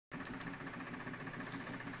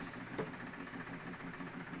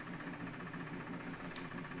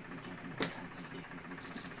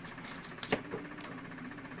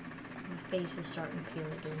face is starting to peel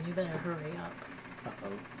again. You better hurry up.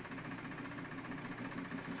 Uh-oh.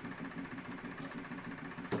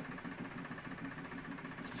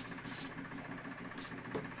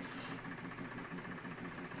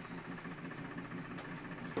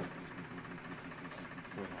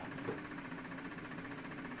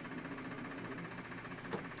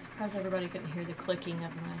 How's everybody couldn't hear the clicking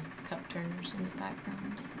of my cup turners in the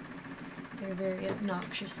background? They're very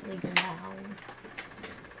obnoxiously loud.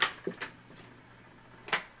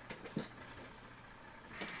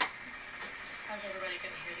 How's everybody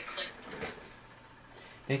couldn't hear the click?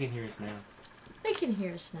 They can hear us now. They can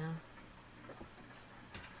hear us now.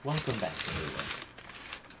 Welcome back, everyone.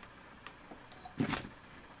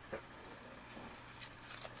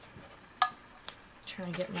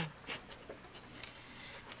 Trying to get my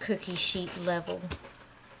cookie sheet level.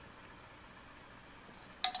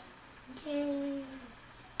 Yay!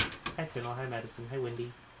 Hi Tunnel, hi Madison, hi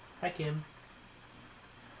Wendy, hi Kim.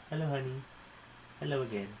 Hello honey. Hello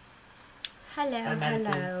again. Hello, hi,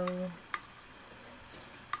 Madison. hello.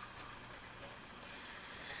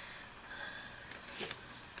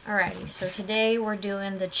 Alrighty, so today we're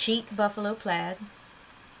doing the cheap buffalo plaid.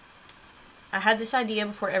 I had this idea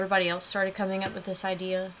before everybody else started coming up with this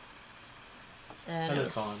idea. And it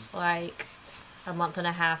was like a month and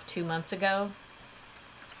a half, 2 months ago.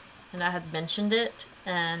 And I had mentioned it,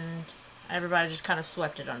 and everybody just kind of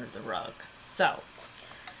swept it under the rug. So,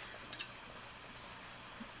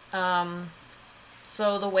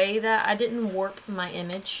 so the way that I didn't warp my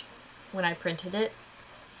image when I printed it,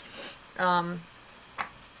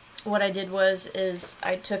 what I did is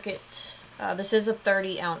I took it, this is a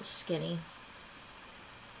 30-ounce skinny.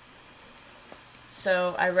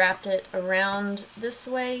 So I wrapped it around this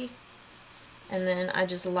way, and then I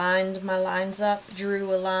just lined my lines up,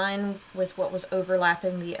 drew a line with what was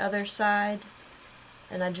overlapping the other side,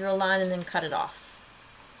 and I drew a line and then cut it off.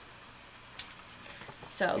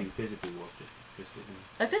 So you physically warped it? Just didn't...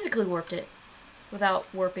 I physically warped it without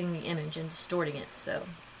warping the image and distorting it, so.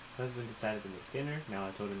 Husband decided to make dinner. Now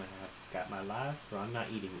I told him I have got my life, so I'm not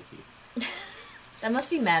eating with you. That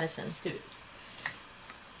must be Madison. It is.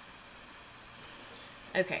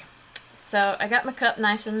 Okay, so I got my cup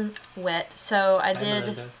nice and wet. So I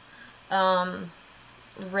did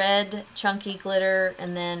red chunky glitter,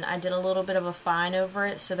 and then I did a little bit of a fine over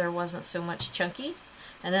it so there wasn't so much chunky.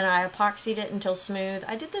 And then I epoxied it until smooth.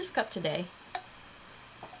 I did this cup today.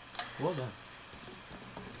 Well done.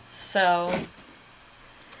 So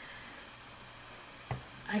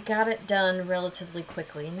I got it done relatively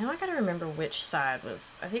quickly. Now I gotta remember which side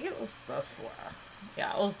was, I think it was this way.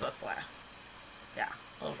 Yeah, it was this way. Yeah,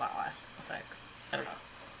 it was that way. I think. I don't know.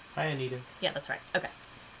 Hi, Anita. Yeah, that's right. Okay.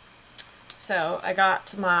 So I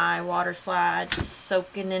got my water slide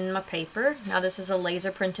soaking in my paper. Now this is a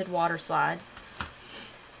laser printed water slide.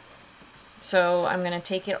 So I'm going to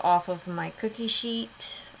take it off of my cookie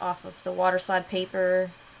sheet, off of the water slide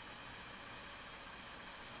paper,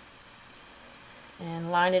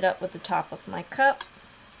 and line it up with the top of my cup.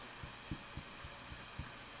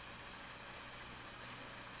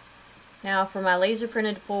 Now for my laser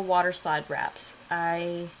printed full water slide wraps,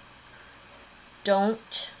 for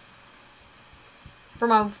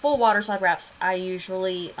my full water slide wraps, I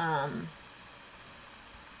usually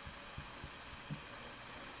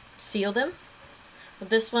seal them.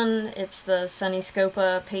 But this one, it's the Sunny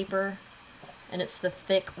Scopa paper, and it's the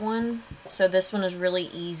thick one, so this one is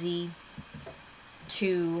really easy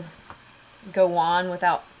to go on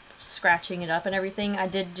without scratching it up and everything. I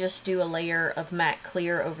did just do a layer of matte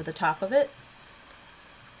clear over the top of it.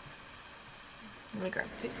 Let me grab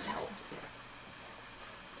a paper towel.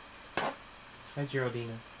 Hi,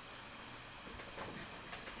 Geraldina.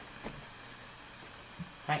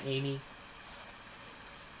 Hi, Amy.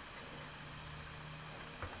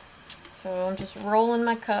 So I'm just rolling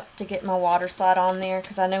my cup to get my water slide on there,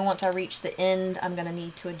 because I know once I reach the end I'm going to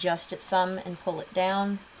need to adjust it some and pull it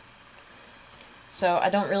down. So I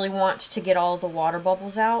don't really want to get all the water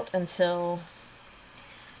bubbles out until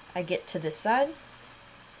I get to this side.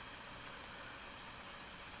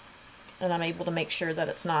 And I'm able to make sure that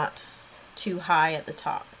it's not too high at the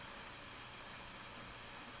top.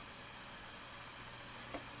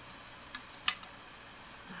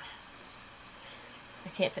 I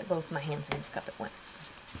can't fit both my hands in this cup at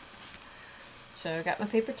once. So I got my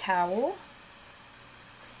paper towel.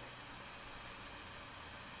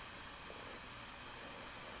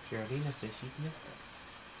 Geraldina says she's missed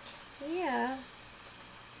us. Yeah,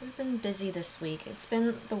 we've been busy this week. It's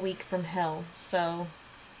been the week from hell, so,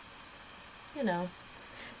 you know.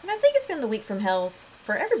 And I think it's been the week from hell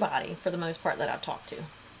for everybody, for the most part, that I've talked to.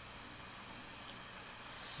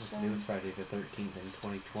 It was Friday the 13th in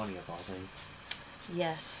 2020 of all things.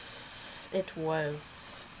 Yes, it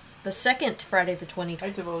was. The second Friday the 20th. Hi,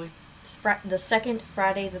 Tivoli. The second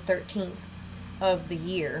Friday the 13th of the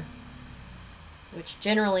year. Which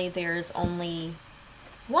generally there is only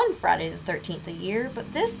one Friday the 13th a year,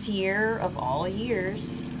 but this year, of all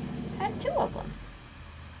years, had 2 of them.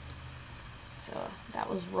 So that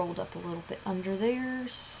was rolled up a little bit under there,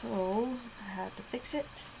 so I had to fix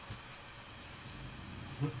it.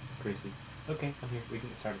 Chrissy. Okay, I'm here. We can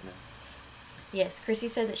get started now. Yes, Chrissy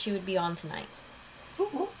said that she would be on tonight.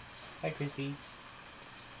 Hi, Chrissy.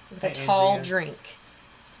 With a tall Andrea. drink.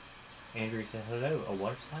 Andrew said, hello, a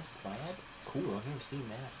Waterslide Plaid? Cool, I've never seen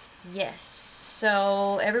that. Yes,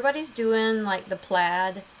 so everybody's doing like the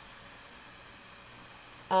plaid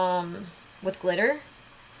with glitter,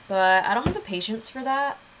 but I don't have the patience for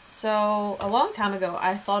that. So a long time ago,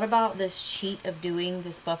 I thought about this cheat of doing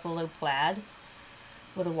this buffalo plaid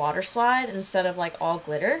with a water slide instead of like all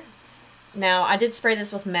glitter. Now, I did spray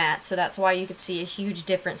this with matte, so that's why you could see a huge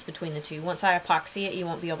difference between the two. Once I epoxy it, you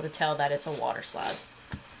won't be able to tell that it's a water slide.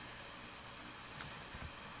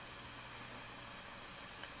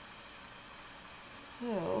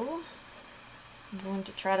 So, I'm going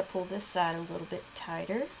to try to pull this side a little bit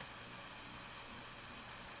tighter.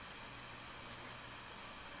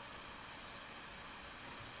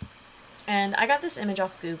 And I got this image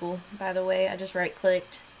off Google, by the way. I just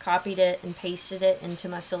right-clicked, copied it, and pasted it into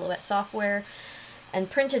my Silhouette software, and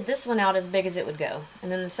printed this one out as big as it would go.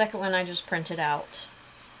 And then the second one I just printed out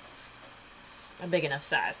a big enough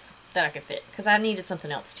size that I could fit, because I needed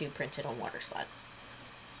something else too printed on Waterslide.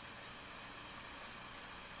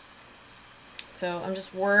 So I'm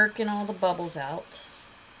just working all the bubbles out.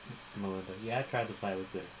 Melinda, yeah, I tried to play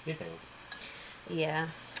with glitter. It failed. Yeah.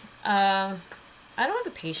 I don't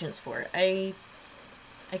have the patience for it.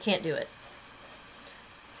 I can't do it.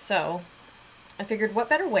 So, I figured what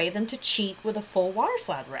better way than to cheat with a full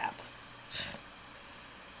Waterslide wrap.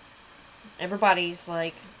 Everybody's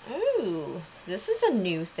like, ooh, this is a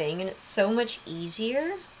new thing and it's so much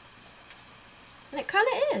easier. And it kind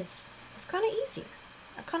of is. It's kind of easier.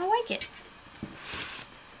 I kind of like it.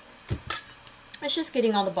 It's just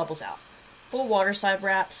getting all the bubbles out. Full Waterslide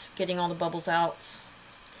wraps, getting all the bubbles out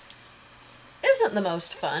isn't the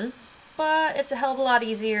most fun, but it's a hell of a lot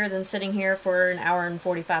easier than sitting here for an hour and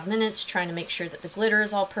 45 minutes trying to make sure that the glitter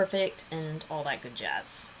is all perfect and all that good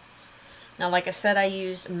jazz. Now, like I said, I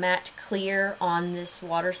used matte clear on this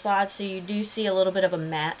Waterslide, so you do see a little bit of a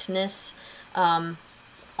matteness on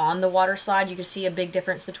the Waterslide. You can see a big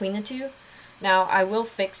difference between the two. Now, I will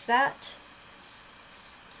fix that.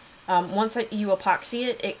 Once you epoxy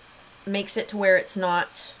it, it makes it to where it's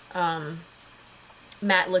not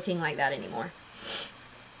matte looking like that anymore.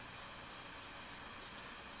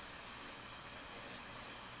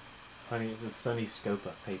 Honey, it's a Sunny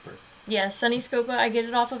Scopa paper. Yeah, Sunny Scopa. I get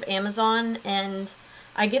it off of Amazon, and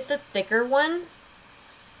I get the thicker one.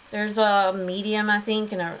 There's a medium, I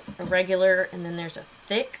think, and a regular, and then there's a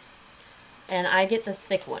thick. And I get the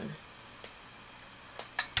thick one.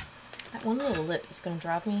 That one little lip is going to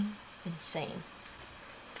drive me insane.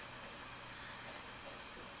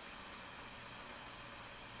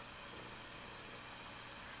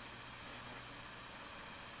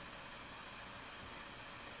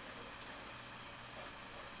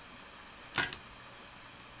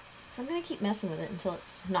 So I'm going to keep messing with it until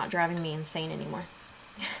it's not driving me insane anymore.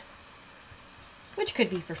 Which could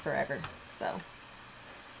be for forever, so.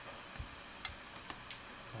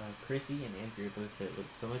 Chrissy and Andrea both said it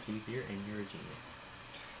looks so much easier and you're a genius.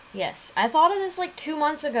 Yes, I thought of this like 2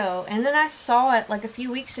 months ago, and then I saw it like a few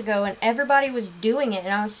weeks ago, and everybody was doing it,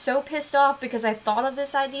 and I was so pissed off because I thought of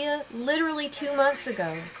this idea literally 2 months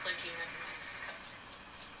ago.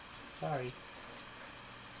 Sorry.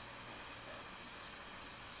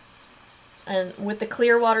 And with the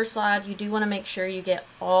clear Waterslide, you do want to make sure you get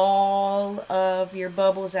all of your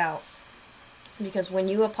bubbles out. Because when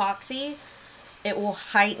you epoxy, it will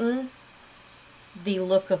heighten the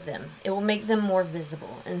look of them. It will make them more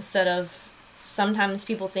visible. Instead of, sometimes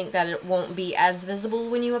people think that it won't be as visible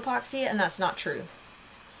when you epoxy it, and that's not true.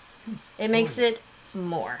 It makes it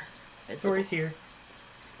more visible. Tori's here.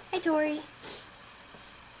 Hey, Tori.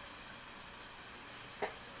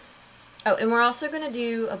 Oh, and we're also going to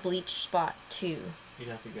do a bleach spot, too. You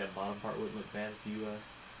don't think that bottom part wouldn't look bad if you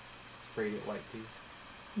sprayed it white, too?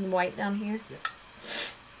 White down here? Yep.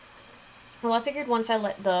 Well, I figured once I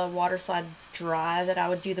let the Waterslide dry that I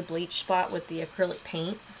would do the bleach spot with the acrylic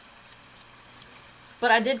paint.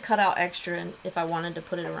 But I did cut out extra if I wanted to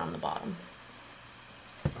put it around the bottom.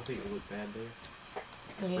 I don't think it would look bad there.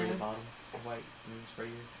 Spray the bottom white and then spray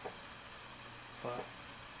your spot.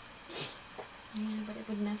 Yeah, but it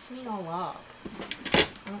would mess me all up.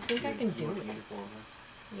 I don't think I can do it.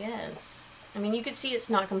 Yes. I mean, you can see it's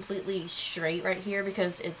not completely straight right here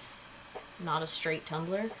because it's not a straight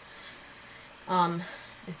tumbler.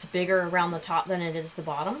 It's bigger around the top than it is the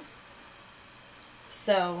bottom.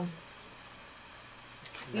 So,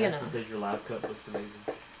 you know. Madison said your live cup looks amazing.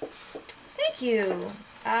 Thank you.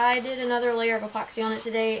 I did another layer of epoxy on it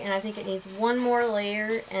today, and I think it needs one more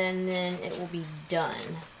layer, and then it will be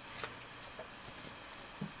done.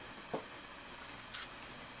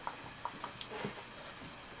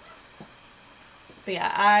 But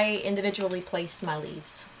yeah, I individually placed my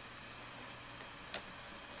leaves.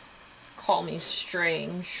 Call me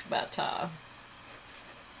strange, but I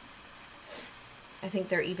think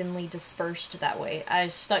they're evenly dispersed that way. I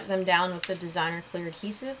stuck them down with the designer clear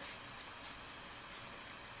adhesive.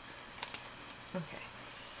 Okay,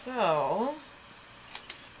 so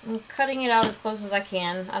I'm cutting it out as close as I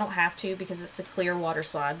can. I don't have to because it's a clear water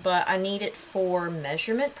slide, but I need it for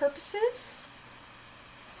measurement purposes.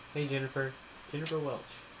 Hey Jennifer. Jennifer Welch.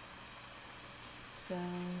 So,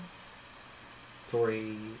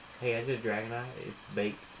 Tori, hey, I did a dragon eye. It's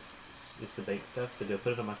baked. It's the baked stuff. So do I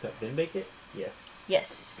put it on my cup then bake it? Yes.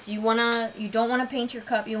 Yes. You don't wanna paint your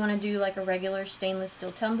cup. You wanna do like a regular stainless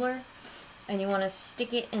steel tumbler, and you wanna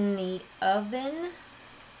stick it in the oven.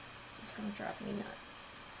 This is gonna drive me nuts.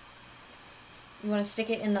 You wanna stick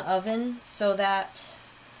it in the oven so that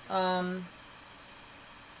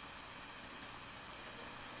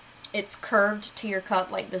it's curved to your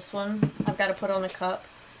cup like this one. I've got to put on a cup.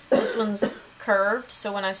 This one's curved,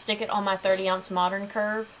 so when I stick it on my 30-ounce modern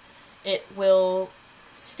curve, it will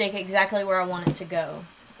stick exactly where I want it to go.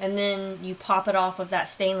 And then you pop it off of that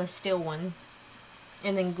stainless steel one,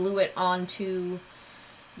 and then glue it onto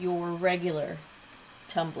your regular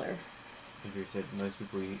tumbler. Andrew said most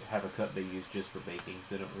people have a cup they use just for baking,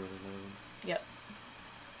 so they don't really know. Yep.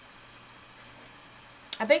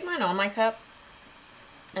 I bake mine on my cup,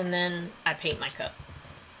 and then I paint my cup.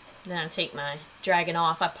 Then I take my dragon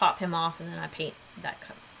off, I pop him off, and then I paint that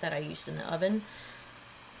cup that I used in the oven,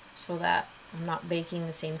 so that I'm not baking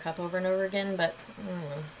the same cup over and over again. But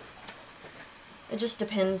it just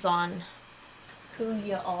depends on who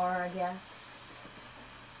you are, I guess.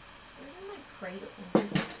 Where's my cradle?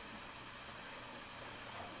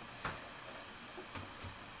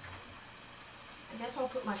 I guess I'll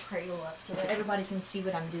put my cradle up so that everybody can see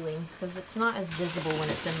what I'm doing, because it's not as visible when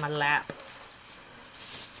it's in my lap.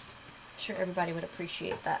 I'm sure everybody would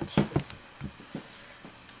appreciate that.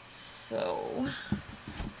 So,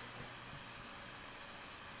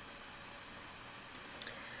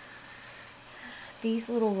 these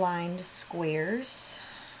little lined squares,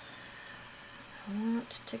 I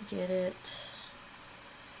want to get it,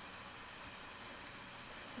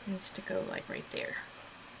 needs to go like right there.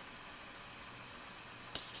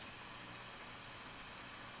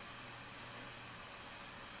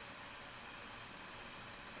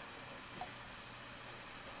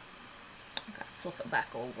 Flip it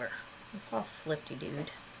back over. It's all flippy, dude.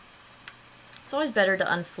 It's always better to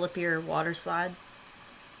unflip your water slide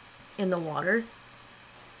in the water.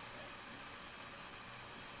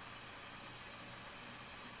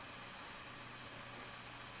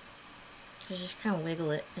 You just kind of wiggle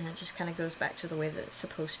it, and it just kind of goes back to the way that it's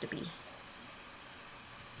supposed to be.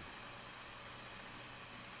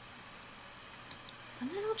 And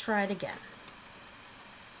then I'll try it again.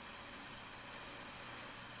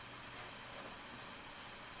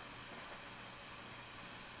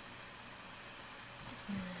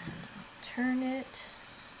 Turn it,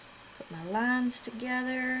 put my lines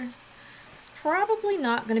together. It's probably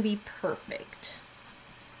not going to be perfect,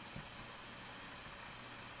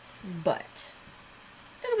 but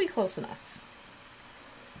it'll be close enough.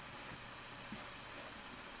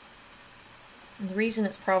 And the reason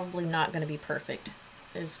it's probably not going to be perfect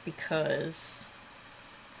is because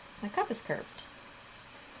my cup is curved.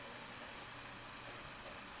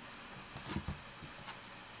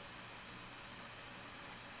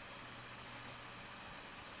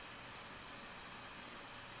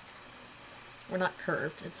 Or not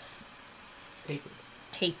curved, it's tapered.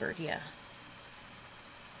 Tapered, yeah.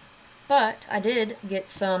 But I did get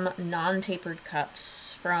some non-tapered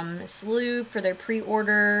cups from Miss Lou for their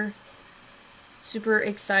pre-order. Super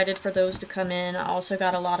excited for those to come in. I also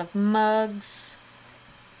got a lot of mugs.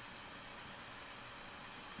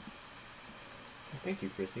 Thank you,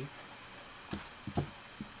 Chrissy.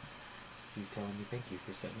 She's telling me thank you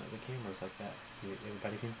for setting up the cameras like that so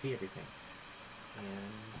everybody can see everything. And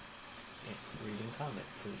reading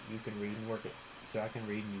comments so you can read and work it. So I can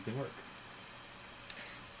read and you can work.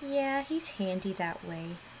 Yeah, he's handy that way.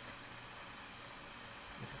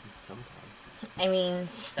 Sometimes. I mean,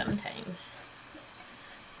 sometimes.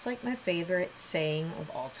 It's like my favorite saying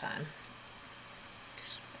of all time.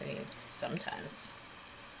 I mean, sometimes.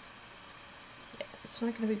 Yeah, it's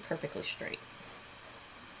not going to be perfectly straight.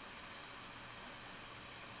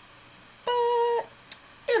 But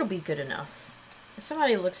it'll be good enough. If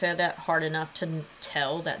somebody looks at that hard enough to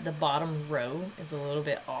tell that the bottom row is a little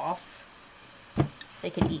bit off,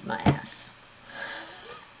 they can eat my ass.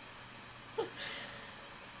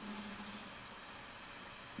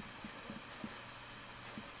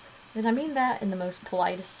 And I mean that in the most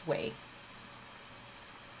politest way.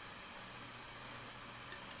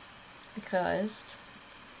 Because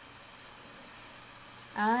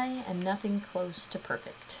I am nothing close to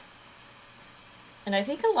perfect. And I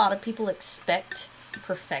think a lot of people expect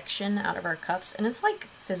perfection out of our cups, and it's like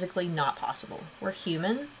physically not possible. We're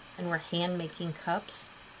human, and we're hand-making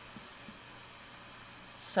cups.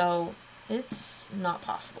 So it's not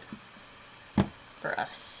possible for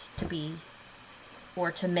us to be or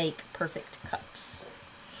to make perfect cups.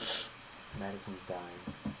 Madison's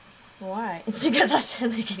dying. Why? It's because I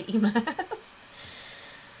said they could eat my ass.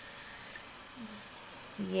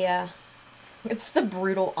 Yeah. It's the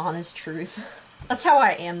brutal, honest truth. That's how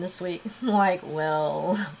I am this week. I'm like,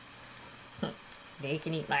 well, they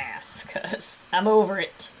can eat my ass, because I'm over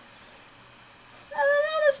it. I don't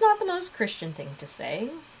know, that's not the most Christian thing to say,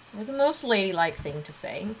 or the most ladylike thing to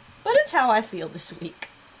say, but it's how I feel this week.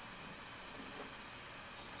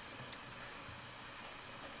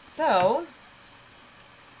 So,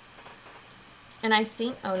 and I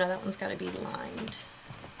think, oh no, that one's got to be lined.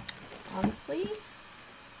 Honestly,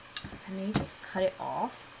 I may just cut it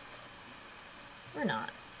off. Or not.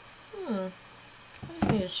 I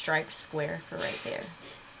just need a striped square for right there.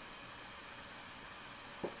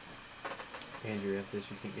 Andrea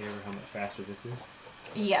says you can't get over how much faster this is.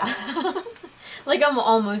 Yeah. Like I'm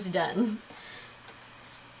almost done.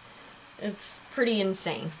 It's pretty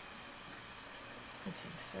insane.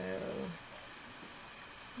 Okay, so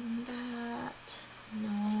that,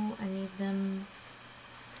 no, I need them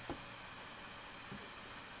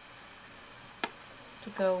to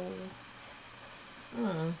go,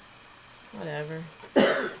 whatever.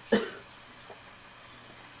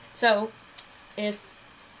 So, if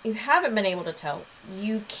you haven't been able to tell,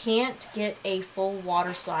 you can't get a full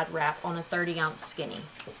water slide wrap on a 30-ounce skinny.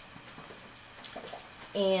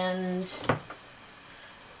 And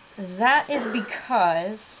that is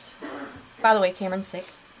because, by the way, Cameron's sick.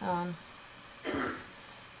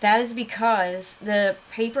 That is because the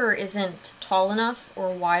paper isn't tall enough or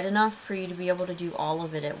wide enough for you to be able to do all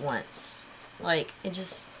of it at once. Like, it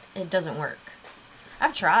doesn't work.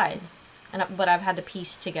 I've tried, but I've had to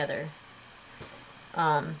piece together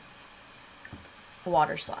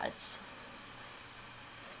water slides.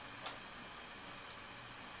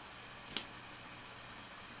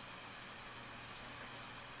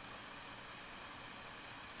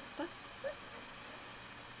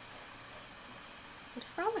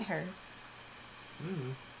 What's wrong with her?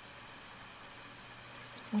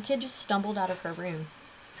 My kid just stumbled out of her room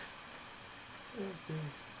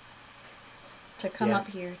to come up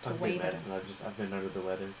here to wave at us. I've been under the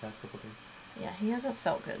weather the past couple days. Yeah, he hasn't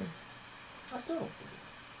felt good. I still don't feel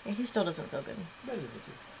good. Yeah, he still doesn't feel good. That is what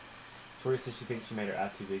it is. Tori says she thinks she made her eye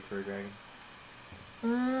too big for a dragon.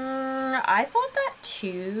 I thought that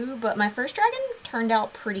too, but my first dragon turned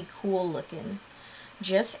out pretty cool looking.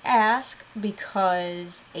 Just ask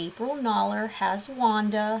because April Noller has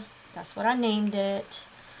Wanda. That's what I named it.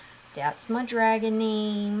 That's my dragon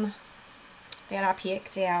name that I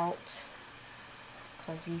picked out.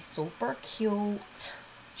 Because he's super cute.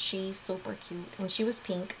 She's super cute. And she was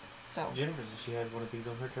pink. So Jennifer says she has one of these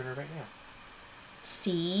on her turner right now.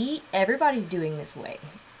 See? Everybody's doing this way.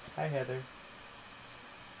 Hi, Heather.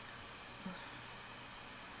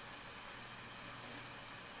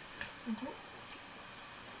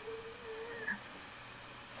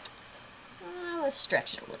 Let's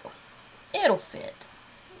stretch it a little. It'll fit.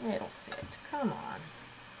 It'll fit. Come on.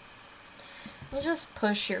 You just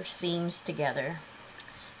push your seams together.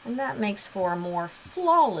 And that makes for a more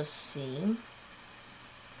flawless seam.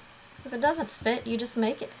 If it doesn't fit, you just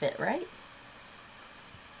make it fit, right?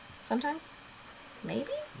 Sometimes? Maybe?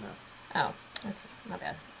 No. Oh, okay. My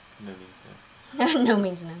bad. No means no. No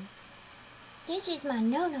means no. This is my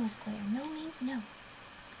no-no square. No means no.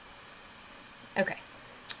 Okay.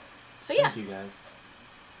 So yeah. Thank you guys.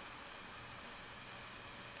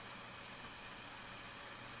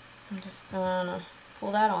 I'm just gonna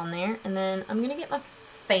pull that on there, and then I'm gonna get my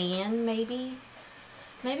fan, maybe.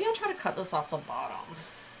 Maybe I'll try to cut this off the bottom.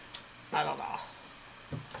 I don't know.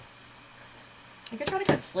 I could try to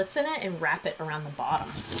cut slits in it and wrap it around the bottom.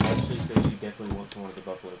 Ashley says she definitely wants one of the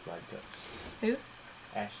buffalo Plaid cups. Who?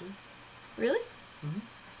 Ashley. Really? Mm-hmm.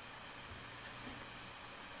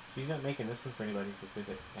 She's not making this one for anybody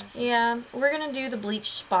specific. Ashley. Yeah, we're going to do the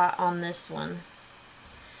bleach spot on this one.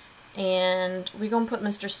 And we're going to put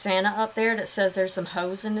Mr. Santa up there that says there's some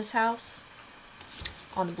hoes in this house.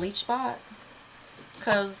 On the bleach spot.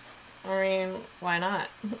 Because, I mean, why not?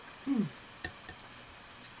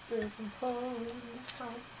 There's some hoes in this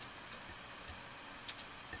house.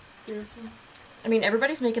 There's some... I mean,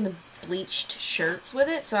 everybody's making the bleached shirts with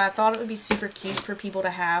it, so I thought it would be super cute for people to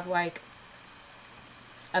have, like,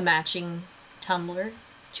 a matching tumbler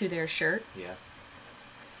to their shirt. Yeah.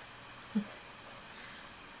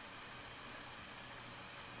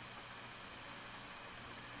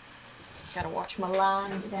 Gotta watch my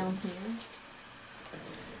lines down here.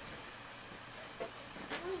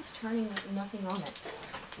 Why is turning with nothing on it?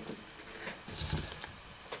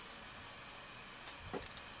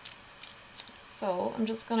 So I'm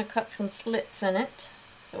just gonna cut some slits in it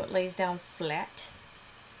so it lays down flat.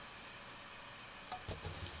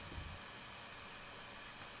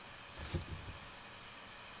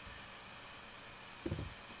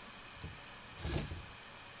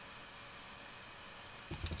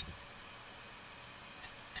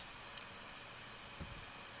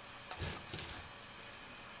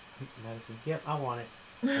 Madison, yep, I want it.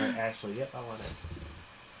 Ashley, yep, I want it.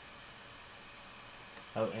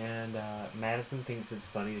 Oh, and Madison thinks it's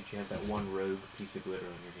funny that you have that one rogue piece of glitter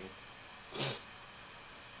on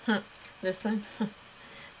your hand. This one?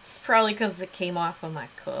 It's probably because it came off of my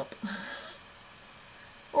cup.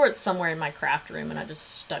 Or it's somewhere in my craft room and I just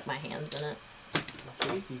stuck my hands in it.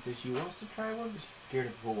 Casey says she wants to try one, but she's scared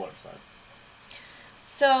of the full water slide.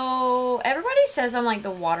 So, everybody says I'm like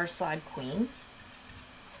the water slide queen.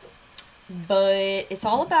 But it's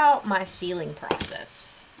all about my sealing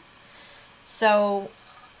process. So,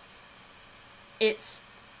 it's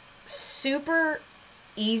super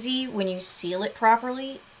easy when you seal it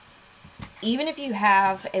properly, even if you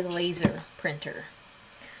have a laser printer.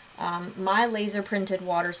 My laser printed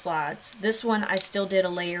water slides, this one I still did a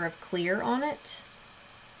layer of clear on it.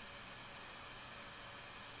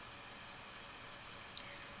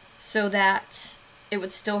 So that it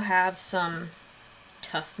would still have some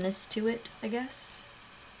toughness to it, I guess.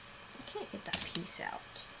 I can't get that piece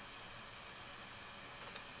out.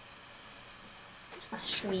 Where's my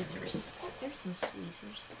tweezers? Oh, there's some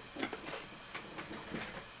tweezers.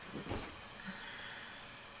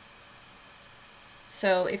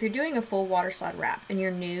 So if you're doing a full water slide wrap and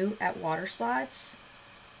you're new at water slides,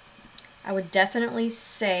 I would definitely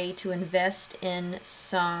say to invest in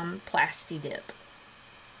some Plasti Dip.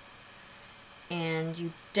 And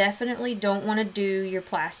you definitely don't want to do your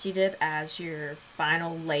Plasti Dip as your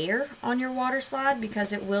final layer on your water slide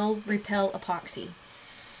because it will repel epoxy.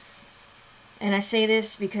 And I say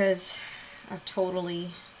this because I've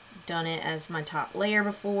totally done it as my top layer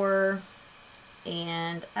before.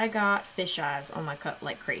 And I got fish eyes on my cup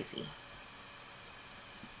like crazy.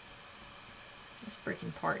 This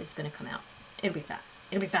freaking part is going to come out. It'll be fine.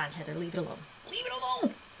 It'll be fine, Heather. Leave it alone. Leave it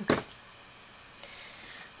alone! Okay.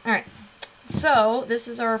 Alright. So, this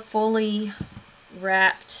is our fully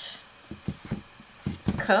wrapped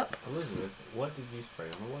cup. Elizabeth, what did you spray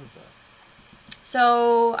on the water slide?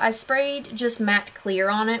 So, I sprayed just matte clear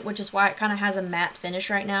on it, which is why it kind of has a matte finish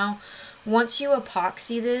right now. Once you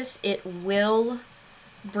epoxy this, it will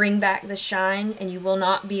bring back the shine and you will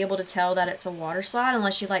not be able to tell that it's a water slide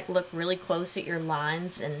unless you like look really close at your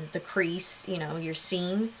lines and the crease, you know, your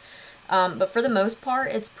seam. But for the most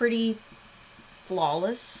part, it's pretty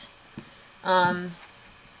flawless. And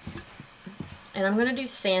I'm going to do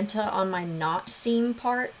Santa on my not seam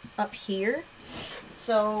part up here.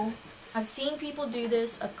 So I've seen people do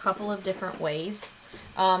this a couple of different ways.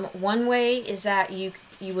 One way is that you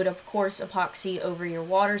would of course epoxy over your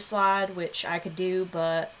water slide, which I could do,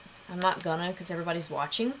 but I'm not gonna because everybody's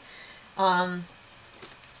watching. You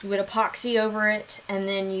would epoxy over it and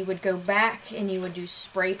then you would go back and you would do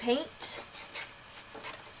spray paint.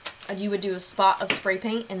 You would do a spot of spray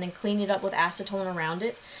paint and then clean it up with acetone around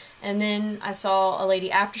it. And then I saw a lady,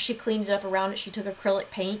 after she cleaned it up around it, she took acrylic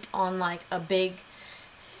paint on like a big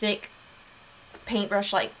thick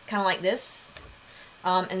paintbrush, like kind of like this.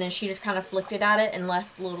 And then she just kind of flicked it at it and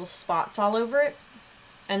left little spots all over it.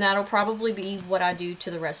 And that'll probably be what I do to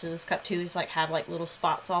the rest of this cup too, is like have like little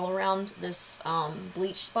spots all around this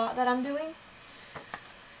bleach spot that I'm doing.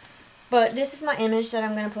 But this is my image that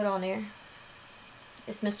I'm going to put on there.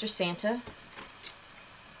 It's Mr. Santa.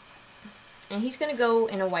 And he's going to go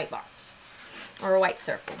in a white box. Or a white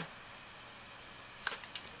circle.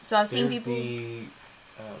 So I've seen There's people... the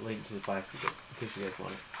link to the plastic dip, in case you guys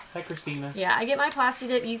want it. Hi, Christina. Yeah, I get my plastic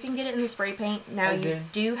dip. You can get it in the spray paint. Now, you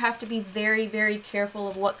do have to be very, very careful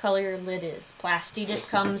of what color your lid is. Plastic dip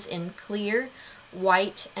comes in clear,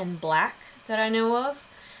 white, and black that I know of.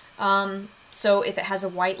 So if it has a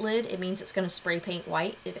white lid, it means it's going to spray paint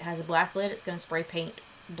white. If it has a black lid, it's going to spray paint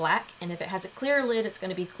black. And if it has a clear lid, it's going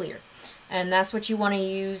to be clear. And that's what you want to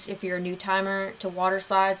use if you're a new timer to water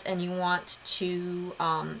slides and you want to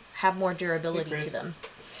have more durability to them.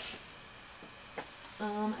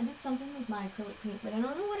 I did something with my acrylic paint, but I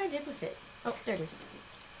don't know what I did with it. Oh, there it is.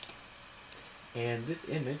 And this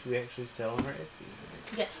image we actually sell on our Etsy.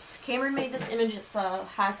 Yes, Cameron made this image. It's a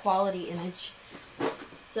high quality image.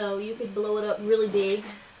 So you could blow it up really big.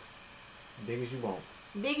 Big as you want.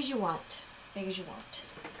 Big as you want. Big as you want.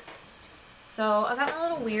 So I got my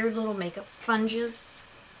little weird little makeup sponges.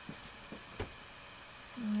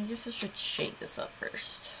 I guess I should shake this up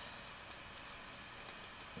first.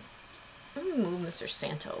 Let me move Mr.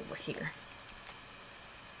 Santa over here.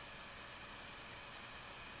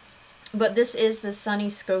 But this is the Sunny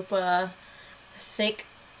Scopa thick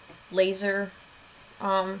laser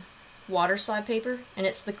water slide paper, and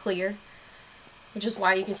it's the clear, which is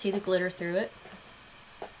why you can see the glitter through it.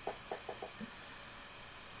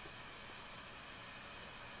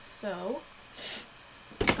 So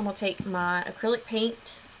I'm going to take my acrylic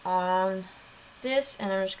paint on this,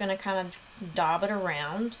 and I'm just going to kind of dab it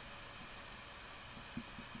around.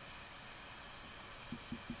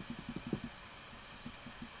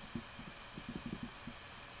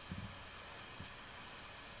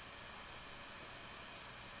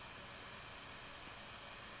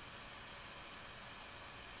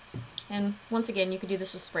 And once again, you could do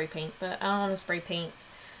this with spray paint, but I don't want to spray paint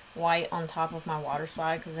white on top of my water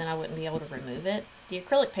slide because then I wouldn't be able to remove it. The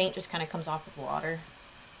acrylic paint just kind of comes off with water.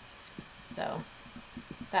 So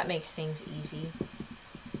that makes things easy.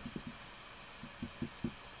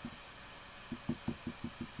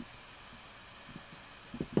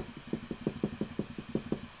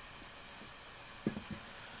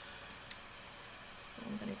 So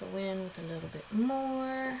I'm going to go in with a little bit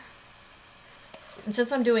more. And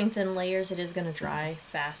since I'm doing thin layers, it is going to dry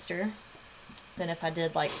faster than if I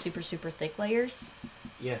did like super, super thick layers.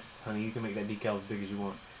 Yes, honey, you can make that decal as big as you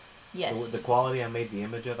want. Yes. The quality I made the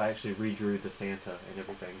image of, I actually redrew the Santa and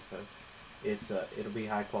everything, so it's it'll be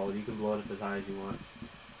high quality. You can blow it up as high as you want.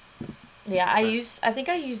 Yeah, I think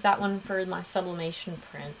I used that one for my sublimation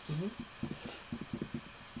prints.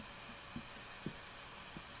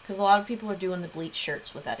 Because a lot of people are doing the Bleach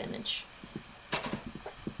shirts with that image.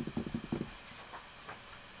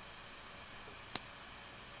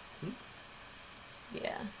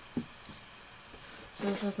 Yeah. So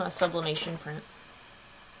this is my sublimation print.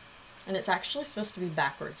 And it's actually supposed to be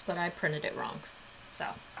backwards, but I printed it wrong. So.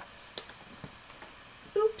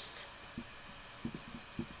 Oops.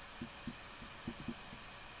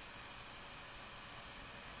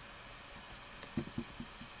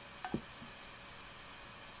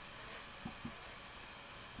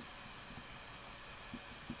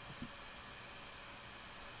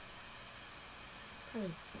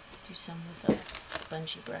 Probably do some with a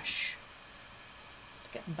spongy brush to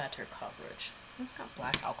get better coverage. It's got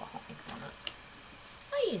black alcohol ink on it.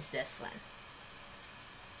 I'll use this one.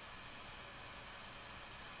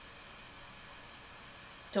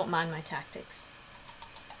 Don't mind my tactics.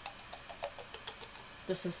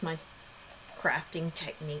 This is my crafting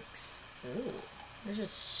techniques. Ooh, there's a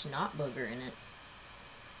snot booger in it.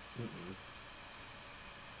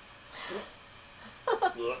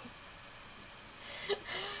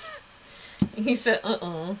 He said,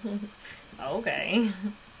 okay.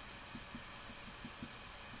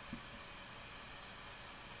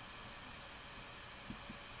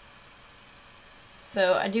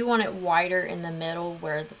 So I do want it wider in the middle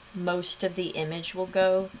where most of the image will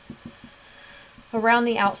go. Around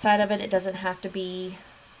the outside of it, it doesn't have to be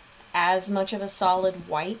as much of a solid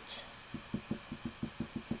white.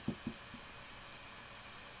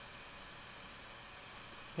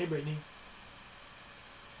 Hey, Brittany.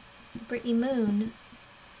 Brittany Moon.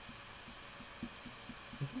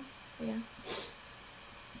 Yeah.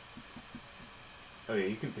 Oh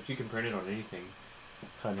yeah, but you can print it on anything,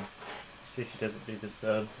 honey. She doesn't do the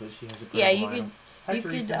sub, but she has a printable Yeah, you vinyl.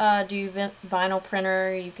 could do vinyl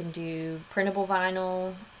printer. You can do printable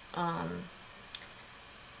vinyl.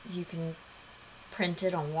 You can print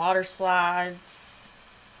it on water slides.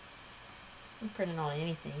 You can print it on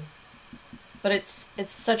anything. But it's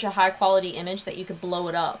such a high quality image that you could blow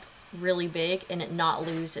it up really big and it not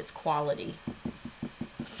lose its quality.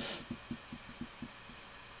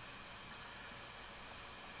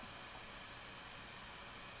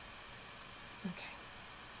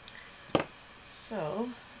 So,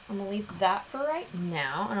 I'm going to leave that for right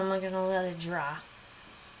now, and I'm going to let it dry.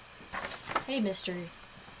 Hey, Mr.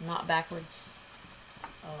 Not Backwards.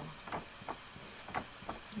 Oh.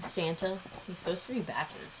 Santa. He's supposed to be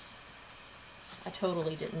backwards. I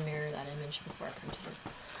totally didn't mirror that image before I printed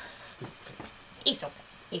it. He's okay.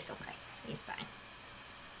 He's okay. He's fine.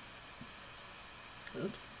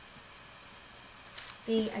 Oops.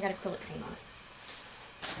 See, I got acrylic paint on it.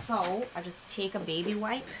 So, I just take a baby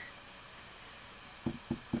wipe.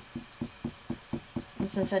 And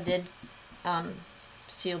since I did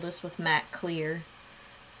seal this with matte clear,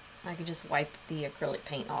 I could just wipe the acrylic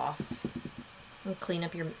paint off. And clean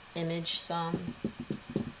up your image some.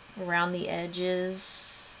 Around the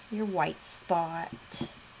edges. Your white spot.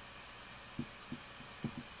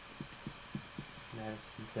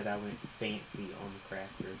 He said I went fancy on the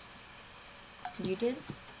crafters. You did?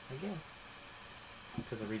 I guess.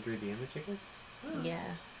 Because I redrew the image, I guess? Oh.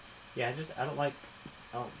 Yeah. Yeah, I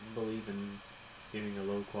don't believe in giving a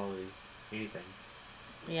low quality anything.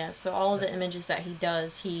 Yeah, so all of the images that he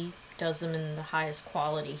does them in the highest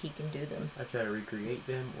quality he can do them. I try to recreate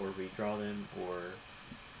them or redraw them or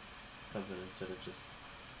something instead of just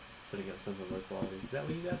putting up something low quality. So that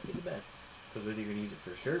way you guys get the best. Because whether you're going to use it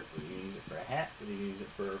for a shirt, whether you're going to use it for a hat, whether you're going to use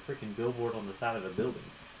it for a freaking billboard on the side of a building,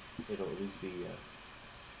 it'll at least be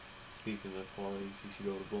decent enough quality. You should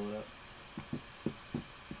be able to blow it up.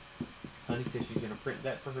 Honey says she's going to print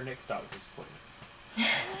that for her next doctor's appointment.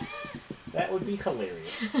 That would be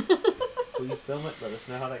hilarious. Please film it. Let us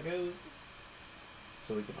know how that goes.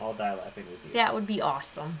 So we can all die laughing with you. That would be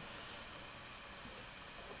awesome.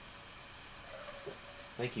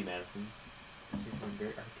 Thank you, Madison. She's been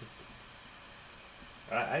very artistic.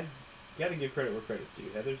 I gotta give credit where credit's due.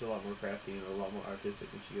 Heather's a lot more crafty and a lot more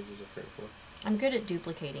artistic than she gives herself credit for. I'm good at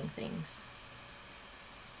duplicating things.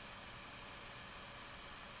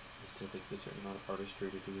 It still takes a certain amount of artistry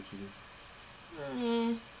to do what you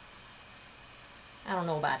do. I don't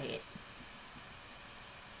know about it.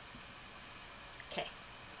 Okay.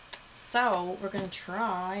 So, we're going to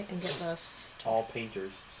try and get this... All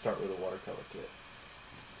painters start with a watercolor kit.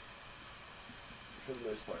 For the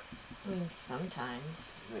most part. I mean,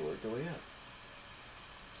 sometimes. They work their way up.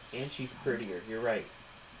 And she's prettier. You're right.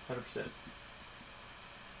 100%.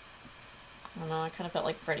 I don't know. I kind of felt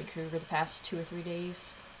like Freddy Krueger the past 2 or 3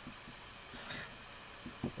 days.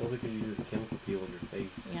 Well, look at you did a chemical peel on your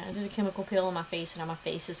face. Yeah, I did a chemical peel on my face, and now my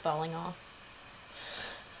face is falling off.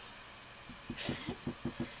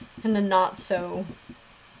 In the not so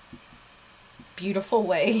beautiful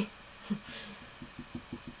way. Can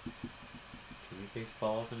your face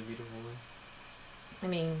fall off in a beautiful way? I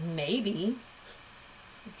mean, maybe.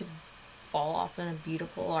 It could fall off in a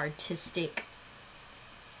beautiful, artistic,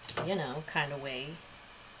 you know, kind of way.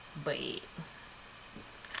 But...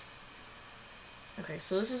 Okay,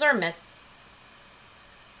 so this is our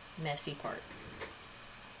messy part.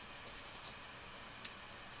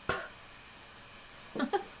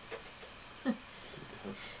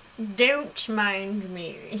 Don't mind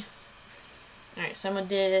me. Alright, so I'm going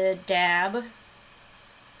to dab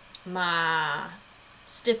my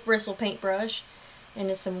stiff bristle paintbrush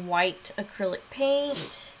into some white acrylic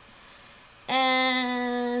paint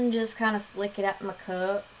and just kind of flick it out in my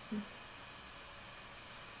cup.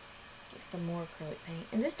 Get some more acrylic paint.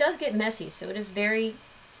 And this does get messy, so it is very...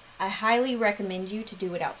 I highly recommend you to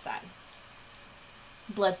do it outside.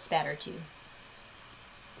 Blood spatter too.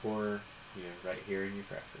 Or, you know, right here in your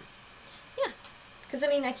craft room. Yeah. Because, I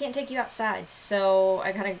mean, I can't take you outside, so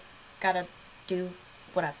I kind of gotta do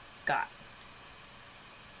what I've got.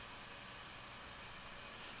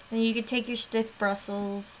 And you could take your stiff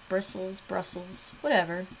bristles,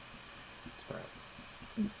 whatever. Sprouts.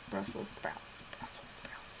 Brussels sprouts.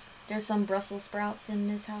 There's some Brussels sprouts in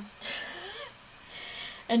this house.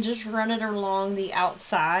 And just run it along the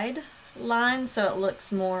outside line so it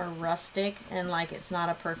looks more rustic and like it's not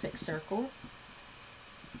a perfect circle.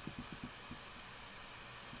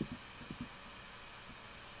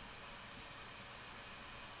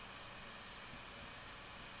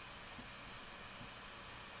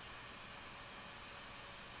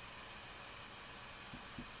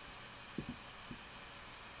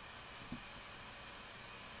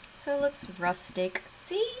 So it looks rustic.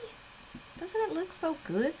 See? Doesn't it look so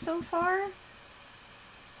good so far?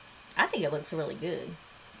 I think it looks really good.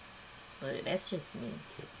 But that's just me.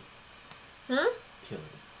 Huh? Killing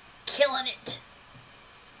it. Killing it!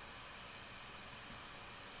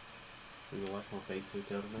 We gonna watch more Bates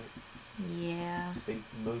Hotel tonight? Yeah.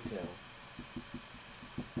 Bates Motel.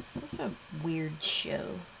 That's a weird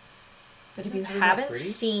show. But if Isn't you it turning out haven't pretty?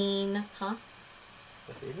 seen... Huh?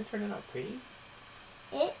 Isn't it turning out pretty?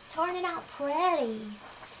 It's turning out pretty.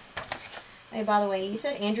 Hey, by the way, you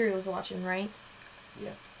said Andrew was watching, right?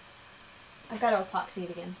 Yeah. I've got to epoxy it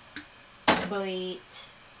again. But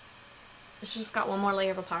it's just got one more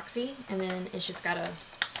layer of epoxy, and then it's just got to,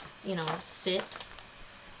 you know, sit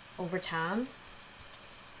over time.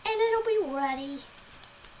 And it'll be ready.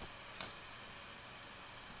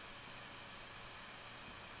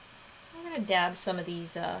 I'm going to dab some of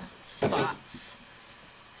these spots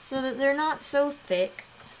so that they're not so thick.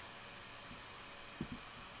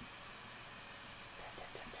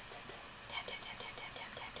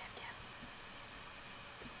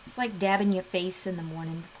 It's like dabbing your face in the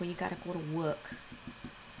morning before you gotta go to work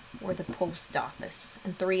or the post office.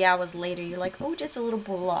 And 3 hours later, you're like, oh, just a little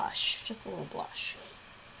blush. Just a little blush.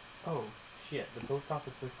 Oh, shit. The post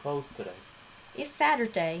office is closed today. It's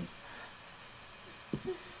Saturday.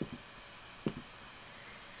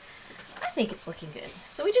 I think it's looking good.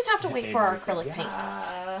 So we just have to wait for our acrylic paint.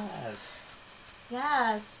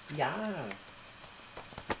 Yes. Yes.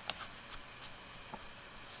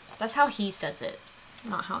 That's how he says it.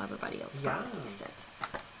 Not how everybody else probably says.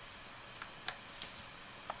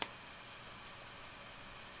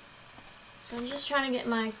 So I'm just trying to get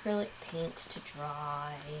my acrylic paint to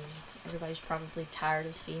dry. Everybody's probably tired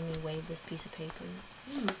of seeing me wave this piece of paper.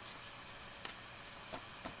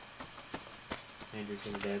 Andrew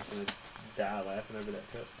said Dad's gonna die laughing over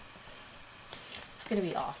that cup. It's gonna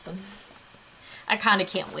be awesome. I kind of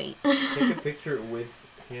can't wait. Take a picture with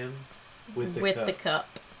him with the cup.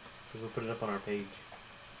 Because we'll put it up on our page.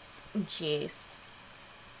 Jeez.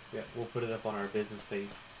 Yeah, we'll put it up on our business page.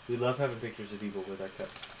 We love having pictures of people with our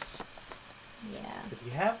cups. Yeah. If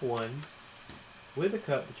you have one with a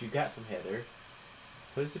cup that you got from Heather,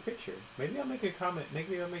 post a picture. Maybe I'll make a comment.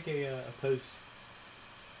 Maybe I'll make a post.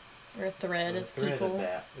 Or a thread of people. Of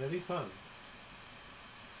that. That'd be fun.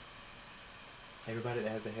 Everybody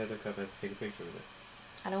that has a Heather cup has to take a picture with it.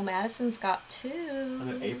 I know Madison's got 2. I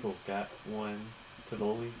know April's got one.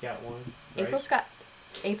 Tivoli's got one. Right?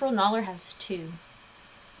 April Noller has 2.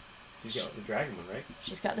 She's got the dragon one, right?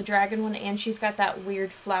 She's got the dragon one, and she's got that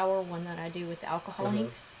weird flower one that I do with the alcohol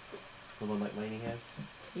inks. The one like Lainey has?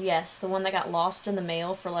 Yes, the one that got lost in the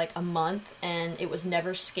mail for like a month, and it was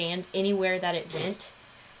never scanned anywhere that it went.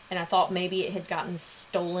 And I thought maybe it had gotten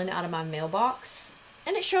stolen out of my mailbox.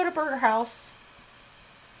 And it showed up at her house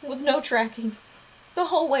with no tracking the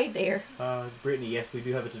whole way there. Brittany, yes, we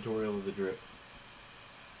do have a tutorial of the drip.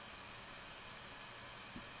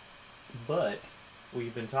 But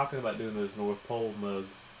we've been talking about doing those North Pole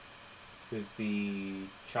mugs with the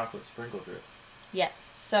chocolate sprinkle drip.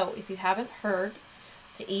 Yes, so if you haven't heard,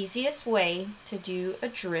 the easiest way to do a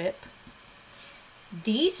drip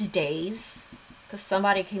these days, because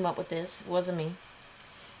somebody came up with this, wasn't me,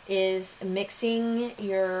 is mixing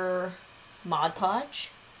your Mod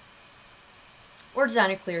Podge or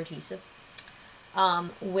Designer Clear adhesive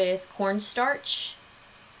with cornstarch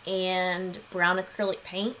and brown acrylic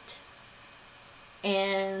paint,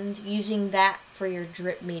 and using that for your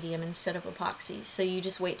drip medium instead of epoxy. So you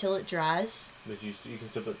just wait till it dries. But you can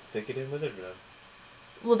still put the thicket in with it, or no?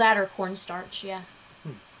 Well, that or cornstarch, yeah.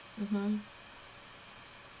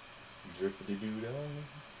 Drippity-doo-dah.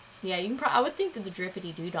 Yeah, you can. I would think that the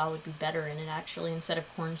drippity-doo-dah would be better in it, actually, instead of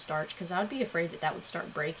cornstarch, because I would be afraid that that would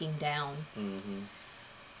start breaking down.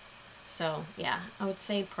 So, yeah, I would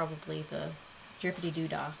say probably the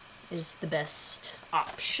drippity-doo-dah is the best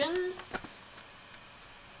option.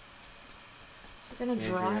 So we're going to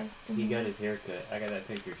dry. He got his hair cut. I got that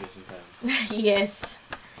picture just in time. Yes.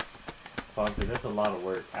 Fawn said, that's a lot of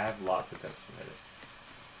work. I have lots of cups from it.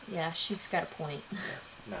 Yeah, she's got a point.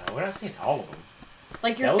 No, we're not saying all of them.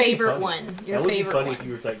 Like your favorite one. Your that would favorite be funny one. if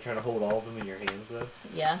you were like trying to hold all of them in your hands, though.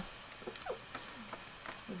 Yeah.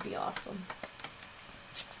 Would be awesome.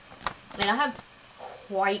 And I have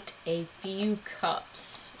quite a few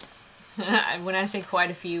cups. When I say quite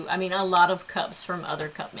a few, I mean a lot of cups from other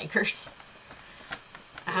cup makers.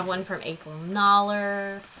 I have one from April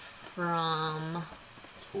Noller, from...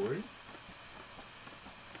 Tori?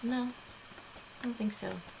 No, I don't think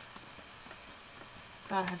so.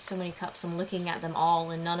 God, I have so many cups. I'm looking at them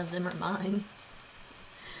all, and none of them are mine.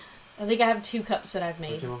 I think I have 2 cups that I've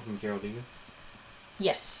made. Did you from Geraldine?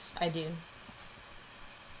 Yes, I do.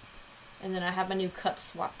 And then I have my new cup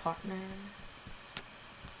swap partner.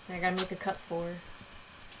 I gotta make a cup for her.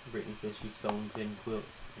 Brittany says she's sewn 10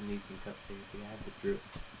 quilts and needs some cup therapy. I have the drip.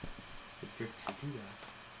 The drip to do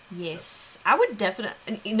that. Yes. I would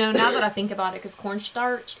definitely, you know, now that I think about it, because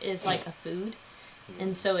cornstarch is like a food,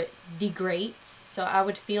 and so it degrades. So I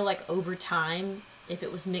would feel like over time, if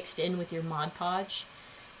it was mixed in with your Mod Podge,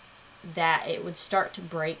 that it would start to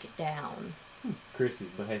break down. Chrissy,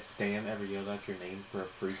 but has Stan ever yelled out your name for a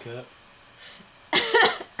free cup?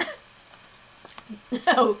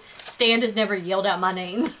 No, Stan has never yelled out my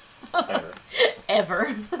name. Ever.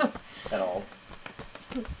 Ever. At all.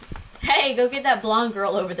 Hey, go get that blonde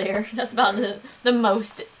girl over there. That's about the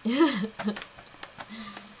most.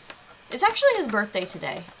 It's actually his birthday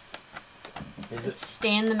today. Is it's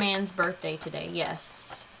Stan the man's birthday today,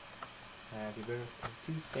 yes. Happy birthday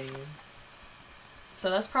to Stan. So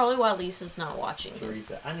that's probably why Lisa's not watching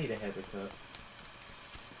Teresa, this. I need a Heather cup.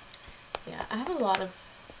 Yeah, I have a lot of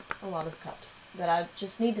cups that I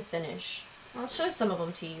just need to finish. I'll show some of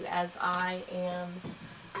them to you as I am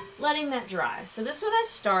letting that dry. So this one I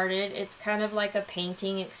started. It's kind of like a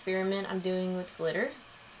painting experiment I'm doing with glitter.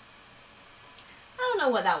 I don't know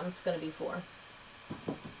what that one's going to be for,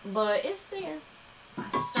 but it's there. I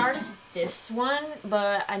started this one,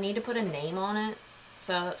 but I need to put a name on it,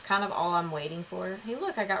 so that's kind of all I'm waiting for. Hey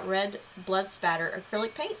look, I got red blood spatter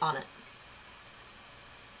acrylic paint on it.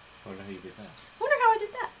 I wonder how you did that. Wonder how I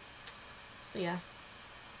did that. But yeah,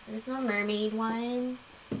 there's the mermaid one.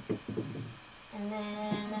 And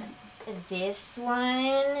then this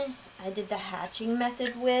one I did the hatching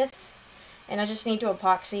method with. And I just need to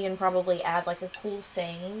epoxy and probably add like a cool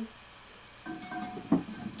saying.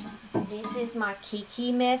 This is my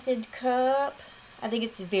Kiki method cup. I think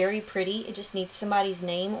it's very pretty. It just needs somebody's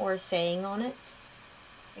name or a saying on it.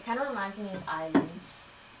 It kind of reminds me of islands.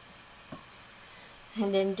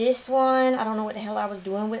 And then this one, I don't know what the hell I was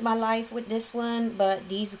doing with my life with this one, but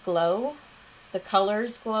these glow. The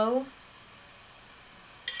colors glow.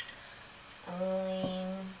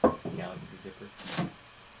 Galaxy zipper.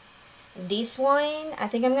 This one, I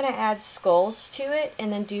think I'm going to add skulls to it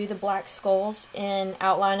and then do the black skulls and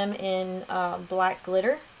outline them in black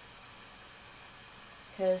glitter.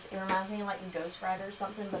 Because it reminds me of like a Ghost Rider or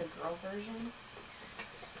something, but a girl version.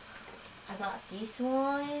 I got this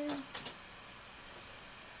one.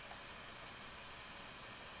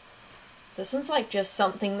 This one's like just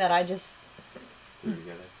something that I just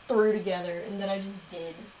threw together and that I just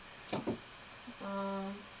did. And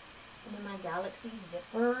then my Galaxy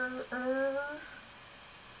zipper.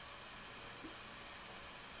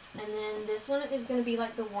 And then this one is going to be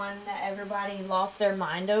like the one that everybody lost their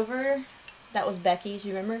mind over. That was Becky's,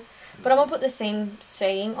 you remember? But I'm going to put the same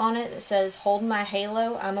saying on it that says, "Hold my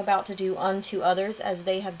halo, I'm about to do unto others as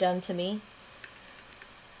they have done to me."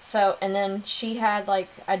 So, and then she had like,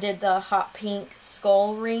 I did the hot pink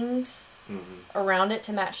skull rings around it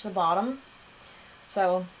to match the bottom.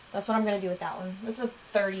 So that's what I'm going to do with that one. It's a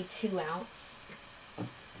 32 ounce.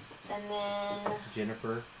 And then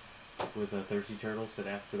Jennifer with a Thirsty Turtle said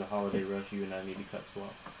after the holiday rush you and I need to cup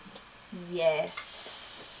swap.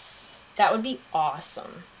 Yes. That would be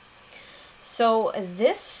awesome. So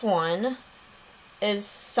this one is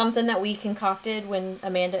something that we concocted when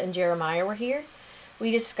Amanda and Jeremiah were here. We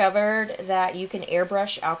discovered that you can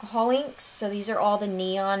airbrush alcohol inks. So these are all the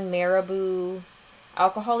Neon Marabou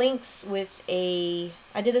alcohol inks with a...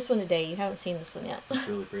 I did this one today. You haven't seen this one yet. It's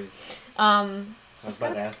really pretty. I was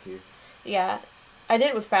about to ask you. Yeah. I did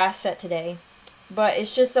it with Fast Set today. But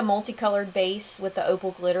it's just a multicolored base with the opal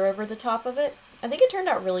glitter over the top of it. I think it turned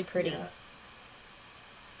out really pretty. Yeah.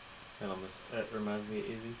 That reminds me of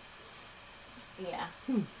Izzy. Yeah.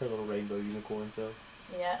 Her little rainbow unicorn self.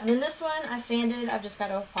 Yeah, and then this one I sanded. I've just got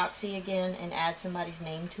to epoxy again and add somebody's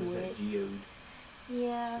name to it. Geode.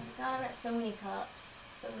 Yeah, God, I got so many cups.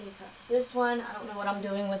 So many cups. This one, I don't know what I'm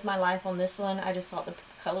doing with my life on this one. I just thought the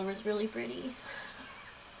color was really pretty.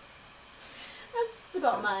 That's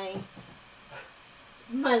about my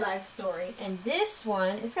life story. And this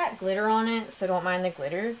one, it's got glitter on it, so don't mind the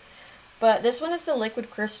glitter. But this one is the liquid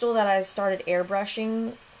crystal that I started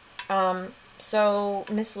airbrushing. So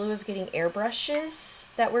Miss Lou is getting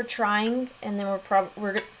airbrushes that we're trying, and then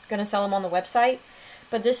we're gonna sell them on the website.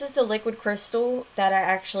 But this is the liquid crystal that I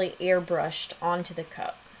actually airbrushed onto the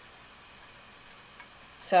cup.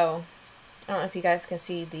 So I don't know if you guys can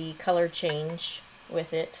see the color change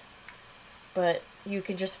with it, but you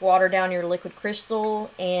could just water down your liquid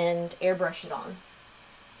crystal and airbrush it on.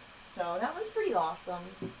 So that one's pretty awesome.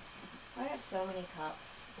 I got so many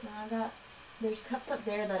cups. Now there's cups up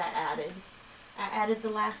there that I added. I added the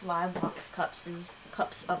last live box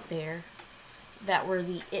cups up there that were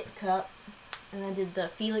the It cup, and I did the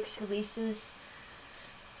Felix releases,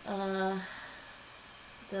 the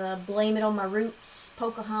Blame It On My Roots,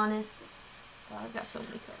 Pocahontas. Oh, I've got so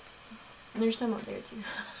many cups, and there's some up there too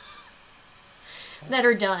that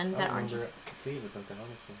are done that aren't just. See the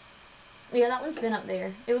Pocahontas one. Yeah, that one's been up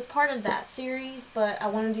there. It was part of that series, but I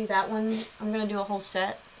want to do that one. I'm gonna do a whole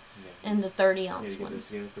set, and the 30-ounce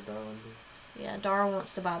ones. For Darwin. Yeah, Dara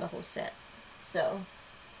wants to buy the whole set. So,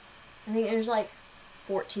 I think there's like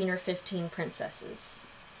 14 or 15 princesses.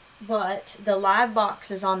 But the live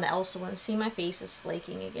box is on the Elsa one. See, my face is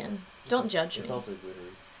flaking again. Don't judge me. It's also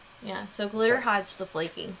glittery. Yeah, so glitter hides the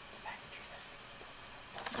flaking.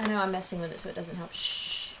 I know I'm messing with it so it doesn't help.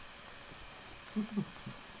 Shh.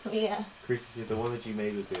 Yeah. Chrissy said the one that you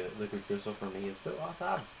made with the liquid crystal for me is so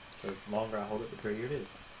awesome. The longer I hold it, the prettier it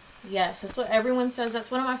is. Yes, that's what everyone says.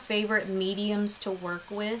 That's one of my favorite mediums to work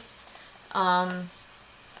with.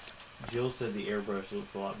 Jill said the airbrush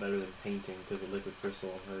looks a lot better than painting because the liquid crystal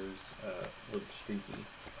on hers looked streaky.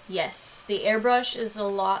 Yes, the airbrush is a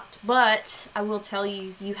lot, but I will tell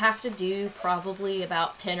you, you have to do probably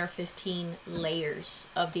about 10 or 15 layers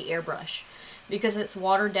of the airbrush because it's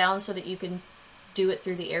watered down so that you can do it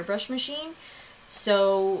through the airbrush machine.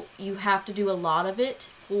 So you have to do a lot of it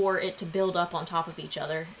for it to build up on top of each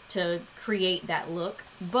other to create that look.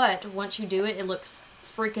 But once you do it, it looks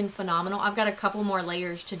freaking phenomenal. I've got a couple more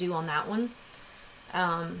layers to do on that one.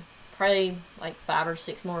 Probably like 5 or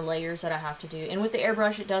 6 more layers that I have to do. And with the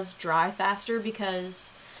airbrush, it does dry faster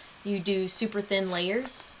because you do super thin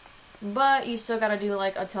layers. But you still got to do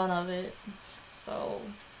like a ton of it. So.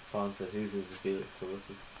 Fawn said, whose is the Felix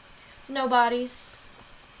Felicis? Nobody's.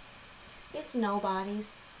 It's nobody's.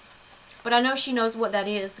 But I know she knows what that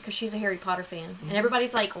is because she's a Harry Potter fan. Mm-hmm. And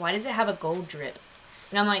everybody's like, why does it have a gold drip?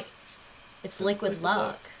 And I'm like, it's liquid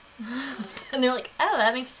luck. And they're like, oh,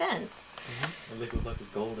 that makes sense. Mm-hmm. And liquid luck is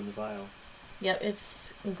gold in the vial. Yep,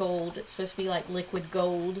 it's gold. It's supposed to be like liquid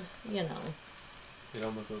gold, you know. It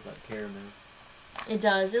almost looks like caramel. It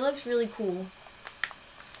does. It looks really cool.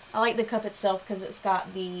 I like the cup itself because it's got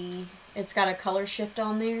a color shift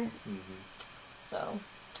on there. Mm-hmm. So,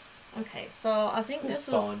 okay. So I think this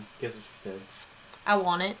is. Fawn. Guess what she said. I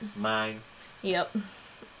want it. Mine. Yep.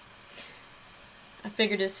 I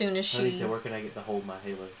figured as soon as she. Honey said, where can I get the Hold My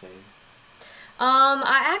Halo saying?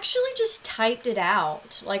 I actually just typed it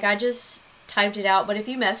out. Like, I just typed it out. But if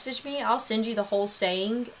you message me, I'll send you the whole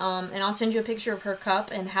saying. And I'll send you a picture of her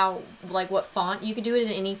cup and how, like, what font. You could do it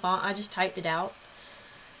in any font. I just typed it out.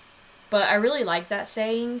 But I really like that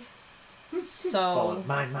saying. So. Oh,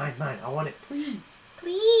 mine. I want it. Please.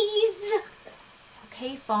 Please.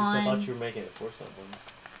 Okay, Fawn. I thought you were making it for someone.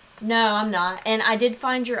 No, I'm not. And I did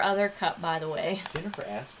find your other cup, by the way. Jennifer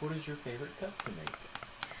asked, what is your favorite cup to make?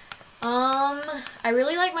 I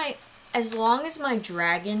really like as long as my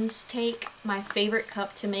dragons take, my favorite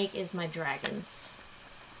cup to make is my dragons.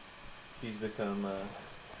 She's become,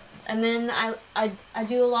 And then I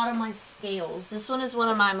do a lot of my scales. This one is one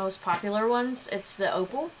of my most popular ones. It's the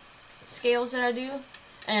opal scales that I do.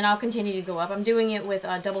 And I'll continue to go up. I'm doing it with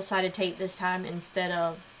double-sided tape this time instead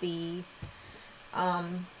of the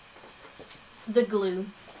glue.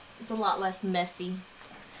 It's a lot less messy.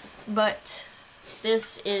 But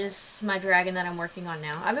this is my dragon that I'm working on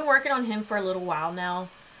now. I've been working on him for a little while now.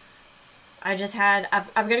 I've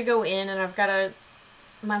got to go in and I've got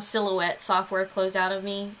my silhouette software closed out of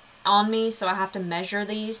on me, so I have to measure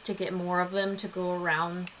these to get more of them to go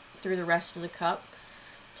around through the rest of the cup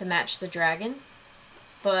to match the dragon.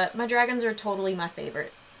 But my dragons are totally my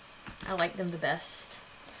favorite. I like them the best.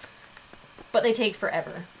 But they take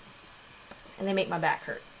forever. And they make my back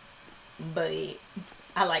hurt. But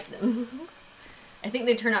I like them. I think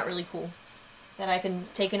they turn out really cool. That I can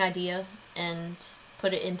take an idea and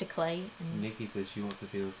put it into clay. And Nikki says she wants a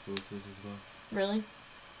Felix Felicis as well. Really?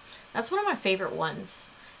 That's one of my favorite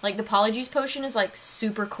ones. Like, the Polyjuice potion is, like,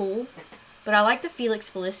 super cool. But I like the Felix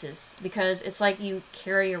Felicis because it's like you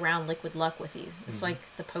carry around liquid luck with you. It's like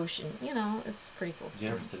the potion. You know, it's pretty cool.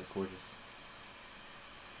 Jennifer said it's gorgeous.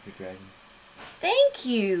 Your dragon. Thank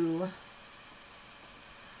you!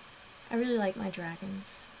 I really like my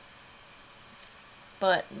dragons.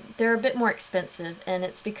 But they're a bit more expensive, and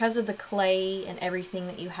it's because of the clay and everything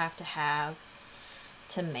that you have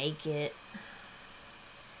to make it.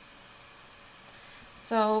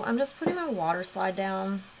 So I'm just putting my water slide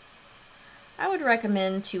down. I would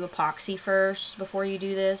recommend to epoxy first before you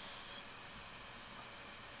do this.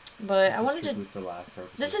 But I wanted to. For lab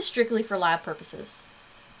purposes. This is strictly for lab purposes.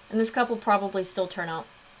 And this cup will probably still turn out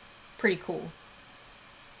pretty cool.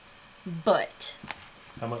 But.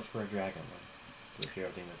 How much for a dragon one? Which you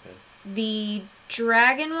everything that said. The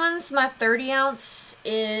dragon ones, my 30 ounce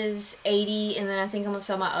is 80, and then I think I'm gonna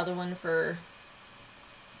sell my other one for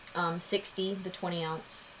 60, the 20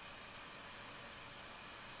 ounce.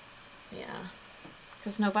 Yeah.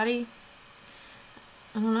 Because nobody,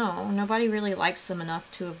 I don't know, nobody really likes them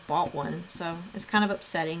enough to have bought one, so it's kind of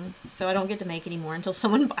upsetting. So I don't get to make any more until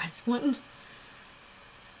someone buys one.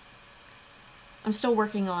 I'm still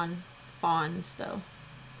working on fawns, though.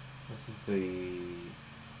 This is the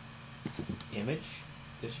image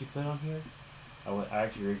that she put on here. I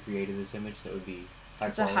actually recreated this image that would be high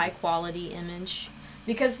It's quality. a high quality image.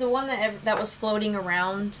 Because the one that was floating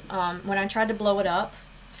around, when I tried to blow it up,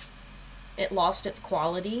 it lost its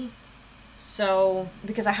quality. So,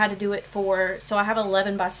 because I had to do it so I have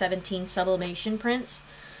 11 by 17 sublimation prints.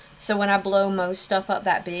 So when I blow most stuff up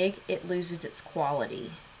that big, it loses its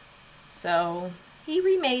quality. So, he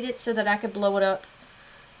remade it so that I could blow it up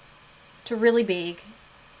to really big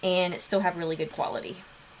and it still have really good quality.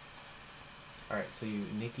 Alright, so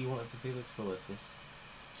Nikki wants the Felix Felicis.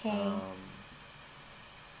 Okay.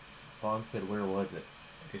 Fawn said, where was it?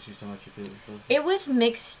 Because she's talking about your Felix Felicis. It was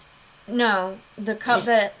mixed. No, the cup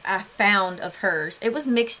that I found of hers, it was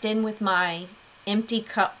mixed in with my empty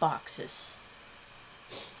cup boxes.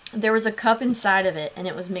 There was a cup inside of it, and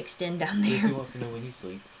it was mixed in down there. Lucy wants to know when you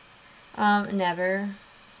sleep. Never.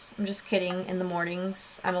 I'm just kidding. In the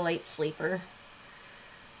mornings, I'm a late sleeper.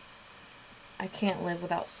 I can't live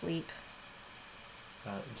without sleep.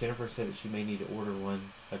 Jennifer said that she may need to order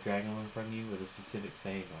a dragon one from you with a specific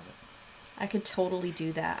saying on it. I could totally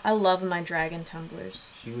do that. I love my dragon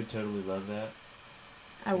tumblers. She would totally love that.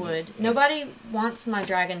 I would. Yeah. Nobody wants my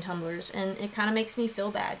dragon tumblers, and it kind of makes me feel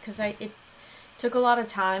bad because it took a lot of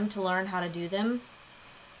time to learn how to do them.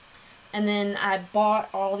 And then I bought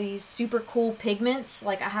all these super cool pigments.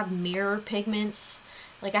 Like I have mirror pigments.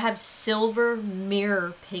 Like I have silver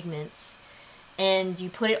mirror pigments. And you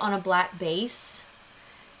put it on a black base.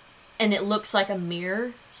 And it looks like a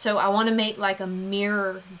mirror. So I want to make like a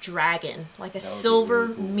mirror dragon. Like a silver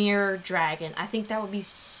really cool mirror dragon. I think that would be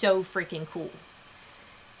so freaking cool.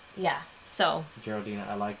 Yeah, so. Geraldine,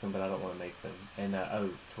 I like them, but I don't want to make them. And,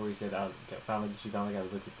 Tori said she finally got a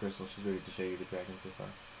liquid crystal. She's ready to show you the dragon so far.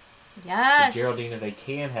 Yes. But Geraldine, they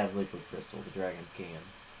can have liquid crystal. The dragons can.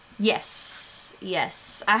 Yes.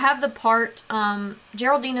 Yes. I have the part,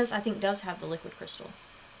 Geraldina's, I think, does have the liquid crystal.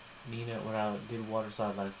 Nina, when I did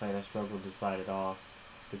Waterslide last night, I struggled to slide it off.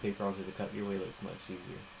 The paper onto the cup your way looks much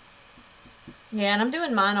easier. Yeah, and I'm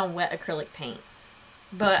doing mine on wet acrylic paint.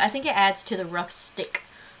 But I think it adds to the rustic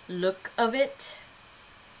look of it.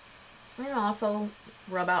 And also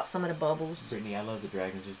rub out some of the bubbles. Brittany, I love the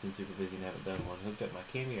dragons, just been super busy and haven't done one. Hooked up my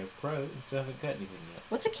Cameo Pro and still haven't cut anything yet.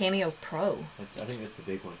 What's a Cameo Pro? I think that's the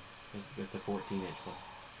big one. It's the 14-inch one.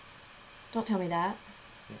 Don't tell me that.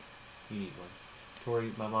 Yeah, you need one.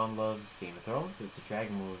 Tori, my mom loves Game of Thrones, so it's a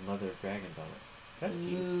dragon one with Mother of Dragons on it. That's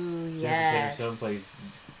cute. Ooh, yes. Jennifer said her son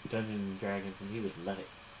plays Dungeons and Dragons, and he would love it.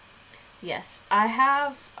 Yes, I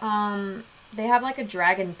have, they have like a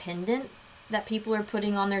dragon pendant that people are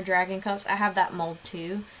putting on their dragon cups. I have that mold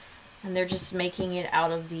too. And they're just making it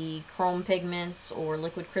out of the chrome pigments or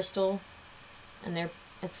liquid crystal. And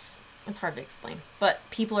it's hard to explain. But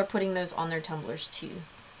people are putting those on their tumblers too.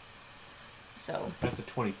 So. That's a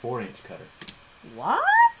 24-inch cutter.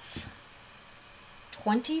 What?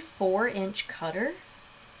 24-inch cutter?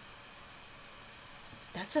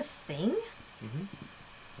 That's a thing? Mm-hmm.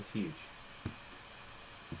 That's huge.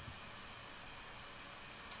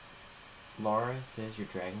 Laura says your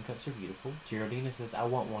dragon cups are beautiful. Geraldina says I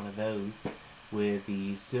want one of those with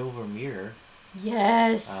the silver mirror.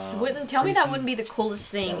 Yes. Tell me that wouldn't be the coolest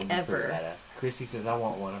thing ever. Badass. Chrissy says I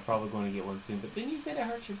want one. I'm probably going to get one soon. But then you said it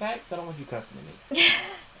hurts your back, so I don't want you cussing at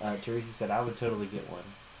me. Teresa said I would totally get one.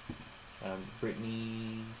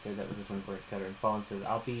 Brittany said that was a 24-inch cutter. And Fawn says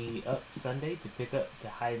I'll be up Sunday to pick up the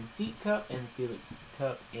hide and seek cup and Felix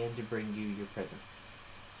cup and to bring you your present.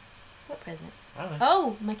 What present? I don't know.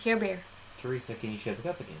 Oh, my Care Bear. Teresa, can you show the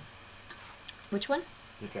cup again? Which one?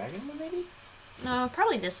 The dragon one, maybe? No,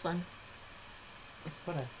 probably this one.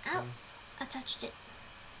 Ow! I touched it.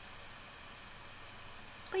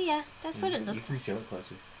 But yeah, that's what it looks like. You can show it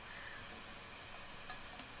closer.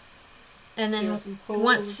 And then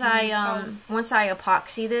once I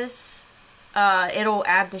epoxy this, it'll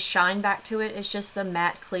add the shine back to it. It's just the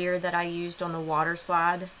matte clear that I used on the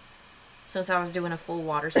Waterslide, since I was doing a full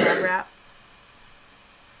Waterslide wrap.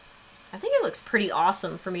 I think it looks pretty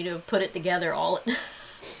awesome for me to have put it together all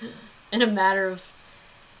in a matter of,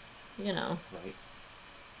 you know. Right.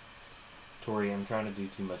 Tori, I'm trying to do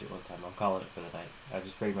too much at one time. I'm calling it for the night. I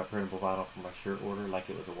just sprayed my printable vinyl for my shirt order like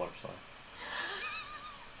it was a Waterslide.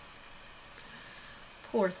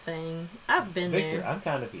 Poor thing. I've been Victor, there. I'm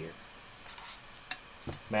kind of here.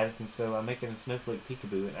 Madison, so I'm making a snowflake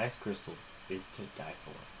peekaboo and ice crystals is to die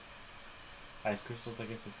for. Ice crystals, I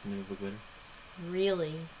guess that's the name of the glitter.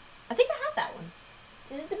 Really? I think I have that one.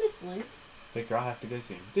 Is it the Miss Luke? Victor, I'll have to go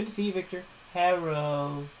soon. Good to see you, Victor.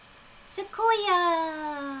 Hello.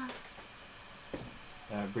 Sequoia!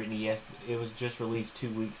 Brittany, yes, it was just released 2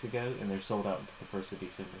 weeks ago, and they're sold out until the 1st of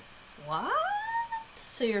December. What?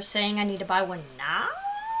 So you're saying I need to buy one now?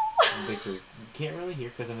 Victor, you can't really hear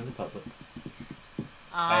because I'm in the public.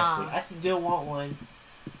 Ah. Actually, I still want one.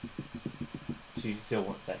 She still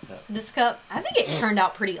wants that cup. This cup, I think it turned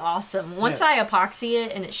out pretty awesome. Once I epoxy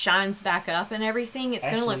it and it shines back up and everything, it's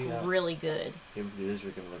going to look really good. It is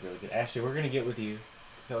going to look really good. Ashley, we're going to get with you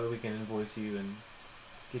so we can invoice you and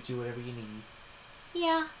get you whatever you need.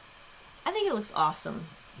 Yeah. I think it looks awesome.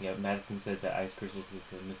 Yeah, Madison said that Ice Crystals is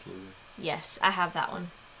the Miss Lou. Yes, I have that one.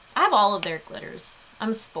 I have all of their glitters.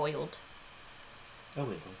 I'm spoiled. A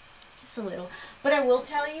little. Just a little. But I will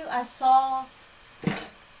tell you, I saw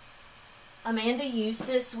Amanda use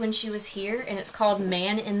this when she was here, and it's called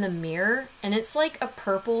Man in the Mirror, and it's like a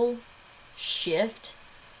purple shift.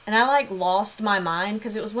 And I like lost my mind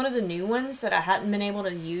because it was one of the new ones that I hadn't been able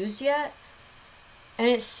to use yet. And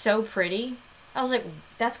it's so pretty. I was like,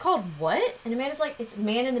 that's called what? And Amanda's like, it's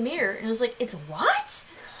Man in the Mirror. And I was like, it's what?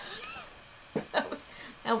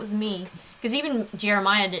 that was me. Because even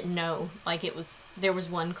Jeremiah didn't know, like, there was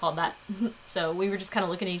one called that. So we were just kind of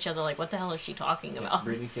looking at each other like, what the hell is she talking about?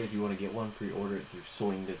 Brittany said if you want to get one, pre-order it through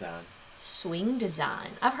Swing Design. Swing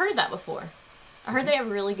Design. I've heard that before. I heard they have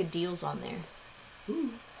really good deals on there. Ooh.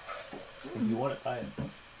 If you want it, buy it.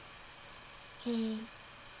 Okay.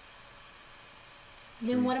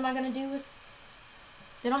 Then what am I going to do with...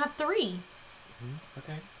 They don't have 3.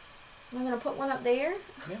 Okay. Am I going to put one up there?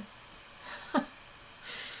 Yeah.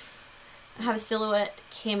 I have a Silhouette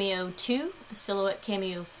Cameo 2, a Silhouette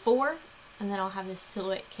Cameo 4, and then I'll have this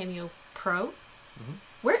Silhouette Cameo Pro.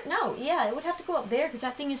 No, yeah, it would have to go up there because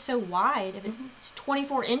that thing is so wide. If it's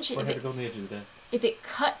 24 inches... Or have to go on the edge of the desk. If it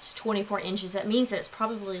cuts 24 inches, that means that it's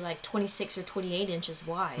probably like 26 or 28 inches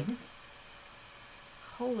wide.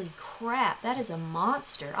 Holy crap, that is a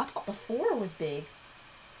monster. I thought the 4 was big.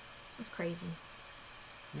 That's crazy.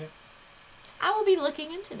 Yep. I will be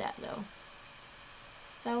looking into that, though.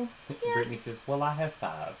 So, yeah. Brittany says, well, I have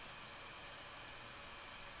 5.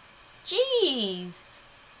 Jeez.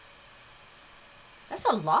 That's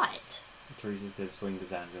a lot. Teresa says Swing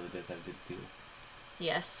Design really does have good deals.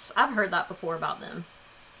 Yes, I've heard that before about them.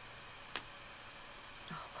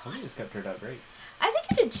 Oh, God. I think this cup turned out great. I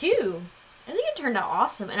think it did, too. I think it turned out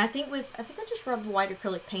awesome. And I think I just rubbed white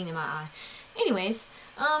acrylic paint in my eye. Anyways,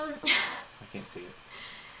 I can't see it.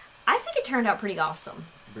 I think it turned out pretty awesome.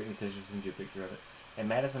 Brittany says she'll send you a picture of it. And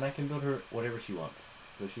Madison, I can build her whatever she wants.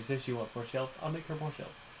 So if she says she wants more shelves, I'll make her more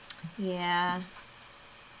shelves. Yeah.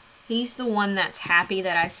 He's the one that's happy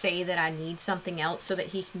that I say that I need something else so that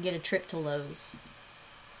he can get a trip to Lowe's.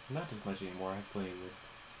 Not as much anymore. I have plenty of wood.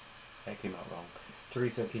 That came out wrong.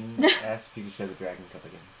 Teresa, can you ask if you can show the Dragon Cup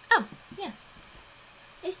again? Oh, yeah.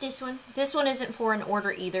 It's this one. This one isn't for an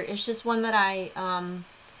order either. It's just one that I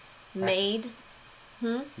made.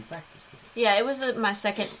 You practiced with it. Yeah, it was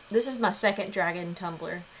this is my second Dragon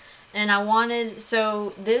Tumbler. And I wanted,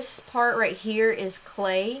 so this part right here is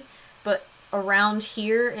clay, but around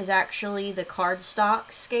here is actually the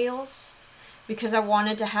cardstock scales, because I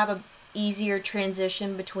wanted to have a easier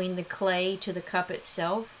transition between the clay to the cup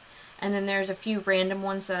itself. And then there's a few random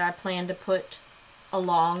ones that I plan to put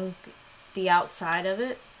along the outside of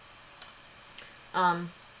it.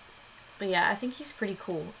 But yeah, I think he's pretty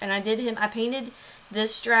cool. And I painted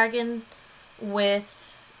this dragon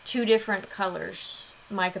with 2 different colors,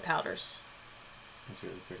 mica powders. That's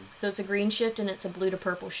really pretty. So it's a green shift and it's a blue to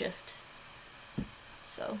purple shift.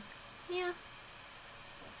 So, yeah.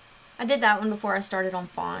 I did that one before I started on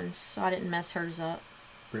Fawns, so I didn't mess hers up.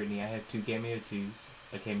 Brittany, I have 2 Cameo 2s,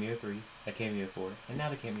 a Cameo 3, a Cameo 4, and now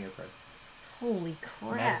the Cameo Pro. Holy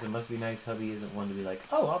crap. Madison, must be nice. Hubby isn't one to be like,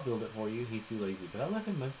 oh, I'll build it for you. He's too lazy, but I love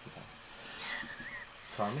him most of the time.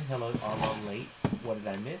 Carmen, hello, all late. What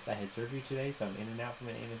did I miss? I had surgery today, so I'm in and out from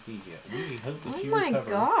an anesthesia. We hope that you recover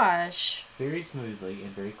gosh. very smoothly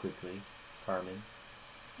and very quickly. Carmen.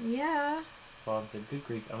 Yeah. Fawn said, good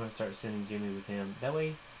grief, I'm going to start sending Jimmy with him. That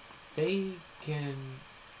way, they can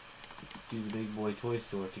do the big boy toy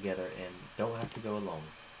store together and don't have to go alone.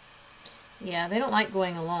 Yeah, they don't like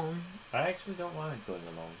going alone. I actually don't mind going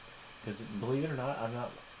alone. Because, believe it or not, I'm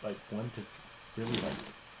not, like, one to really, like,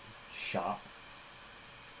 shop.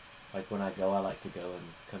 Like, when I go, I like to go and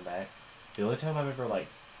come back. The only time I'm ever, like,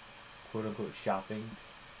 quote-unquote shopping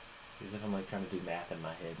is if I'm, like, trying to do math in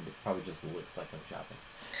my head, and it probably just looks like I'm shopping.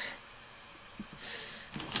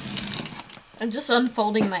 I'm just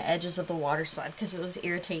unfolding my edges of the Waterslide because it was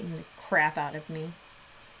irritating the crap out of me.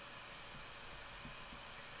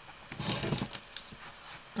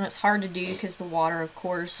 And it's hard to do because the water, of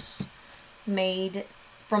course,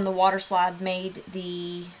 from the Waterslide made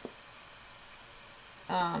the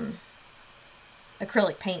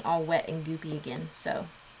acrylic paint all wet and goopy again. So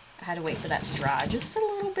I had to wait for that to dry just a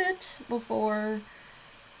little bit before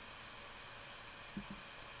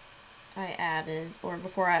I added, or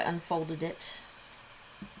before I unfolded it.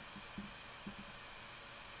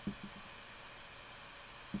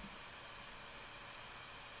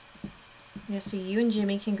 Yeah, see, you and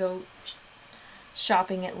Jimmy can go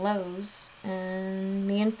shopping at Lowe's, and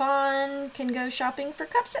me and Fawn can go shopping for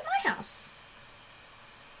cups at my house.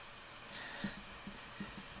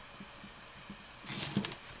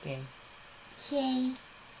 Okay. Okay.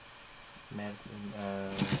 Madison,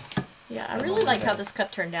 yeah, I really like how this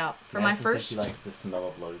cup turned out. For Madison my first... said she likes the smell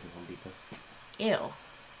of Lowe's and Home Depot. Ew.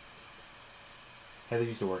 Heather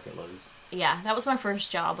used to work at Lowe's. Yeah, that was my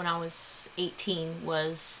first job when I was 18,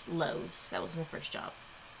 was Lowe's. That was my first job.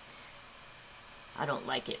 I don't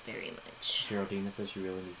like it very much. Geraldina says she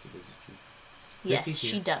really needs to visit you. Yes,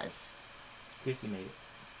 she does. Christy made it.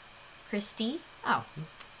 Christy? Oh.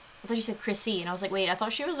 I thought you said Chrissy, and I was like, wait, I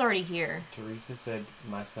thought she was already here. Teresa said,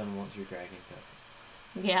 my son wants your dragon cup.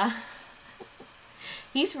 Yeah.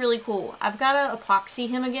 He's really cool. I've got to epoxy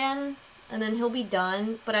him again, and then he'll be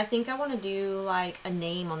done. But I think I want to do, like, a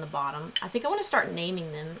name on the bottom. I think I want to start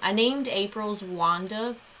naming them. I named April's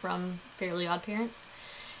Wanda from Fairly Odd Parents.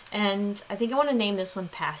 And I think I want to name this one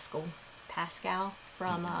Pascal. Pascal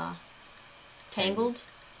from Tangled.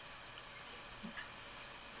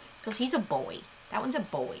 Because he's a boy. That one's a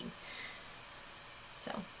boy.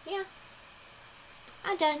 So, yeah.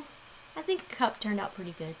 I'm done. I think the cup turned out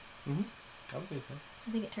pretty good. Mm-hmm. I would say so.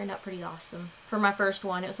 I think it turned out pretty awesome. For my first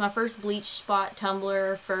one. It was my first Bleach spot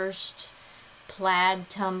tumbler. First Plaid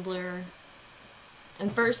tumbler.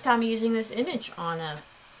 And first time using this image on a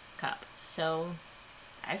cup. So,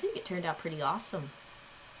 I think it turned out pretty awesome.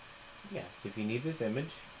 Yeah, so if you need this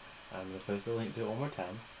image, I'm going to post a link to it one more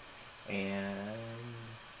time. And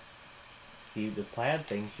the Plaid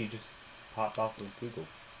thing, she just popped off of Google.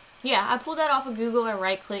 Yeah, I pulled that off of Google. I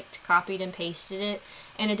right-clicked, copied, and pasted it.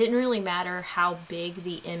 And it didn't really matter how big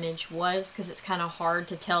the image was, because it's kind of hard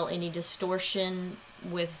to tell any distortion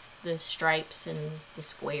with the stripes and the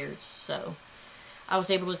squares. So I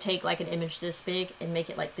was able to take like an image this big and make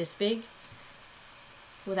it like this big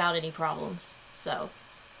without any problems. So,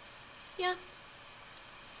 yeah.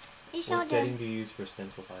 What setting do you use for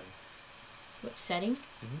stencil finder? What setting?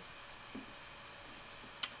 Mm-hmm.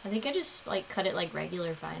 I think I just like cut it like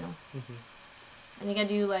regular vinyl. Mm-hmm. I think I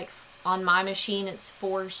do like on my machine it's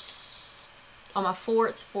force, on my 4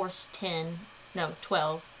 it's force 10, no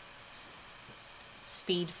 12,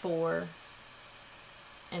 speed 4,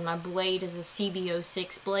 and my blade is a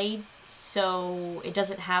CB06 blade, so it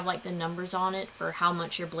doesn't have like the numbers on it for how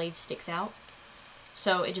much your blade sticks out,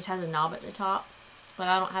 so it just has a knob at the top, but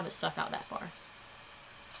I don't have it stuck out that far.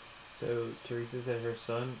 So Teresa said her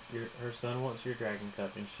son wants your dragon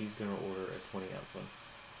cup, and she's gonna order a 20-ounce one.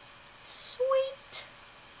 Sweet.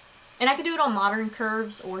 And I could do it on modern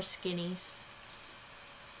curves or skinnies.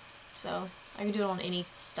 So I could do it on any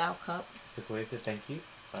style cup. Sequoia said thank you.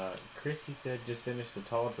 Chrissy said just finished the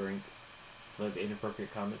tall drink. Let the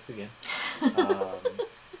inappropriate comments begin. And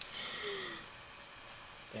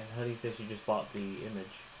Honey says she just bought the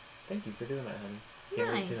image. Thank you for doing that, Honey.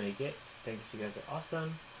 Can't wait to make it. Thanks, you guys are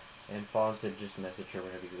awesome. And Fawn said just message her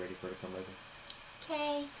whenever you're ready for her to come over.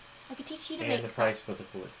 Okay. I could teach you to make And the price for the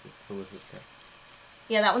Felicity cup.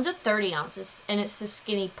 Yeah, that one's a 30 ounces, and it's the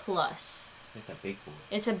Skinny Plus. It's a big boy.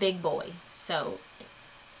 It's a big boy. So,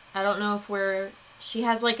 I don't know if she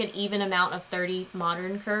has like an even amount of 30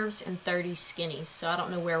 modern curves and 30 skinnies, so I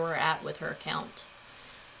don't know where we're at with her account.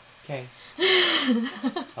 Okay.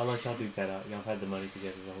 I'll let y'all duke that out. Y'all have had the money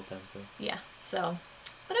together the whole time, so. Yeah, so.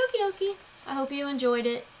 But okie dokie. I hope you enjoyed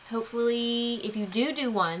it. Hopefully, if you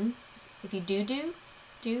do one, if you do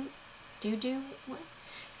what?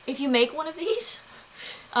 If you make one of these,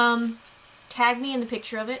 tag me in the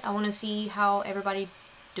picture of it. I want to see how everybody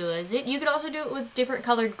does it. You could also do it with different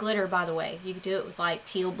colored glitter, by the way. You could do it with like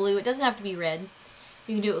teal blue. It doesn't have to be red.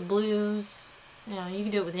 You can do it with blues. You know, you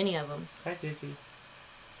can do it with any of them. Hi, Sissy.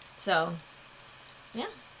 So, yeah.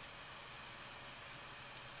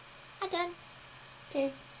 I'm done.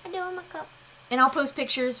 Okay. I'm doing my cup. And I'll post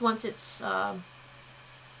pictures once it's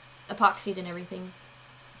epoxied and everything.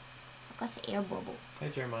 I've got some air bubble. Hey,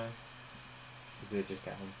 Jeremiah. Because they just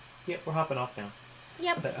got home. Yep, we're hopping off now.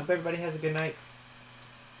 Yep. So I hope everybody has a good night.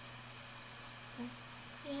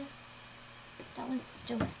 Yeah. That one's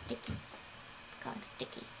still sticky. Got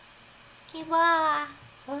sticky. Okay, bye.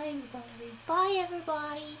 Bye, everybody. Bye,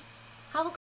 everybody. Have a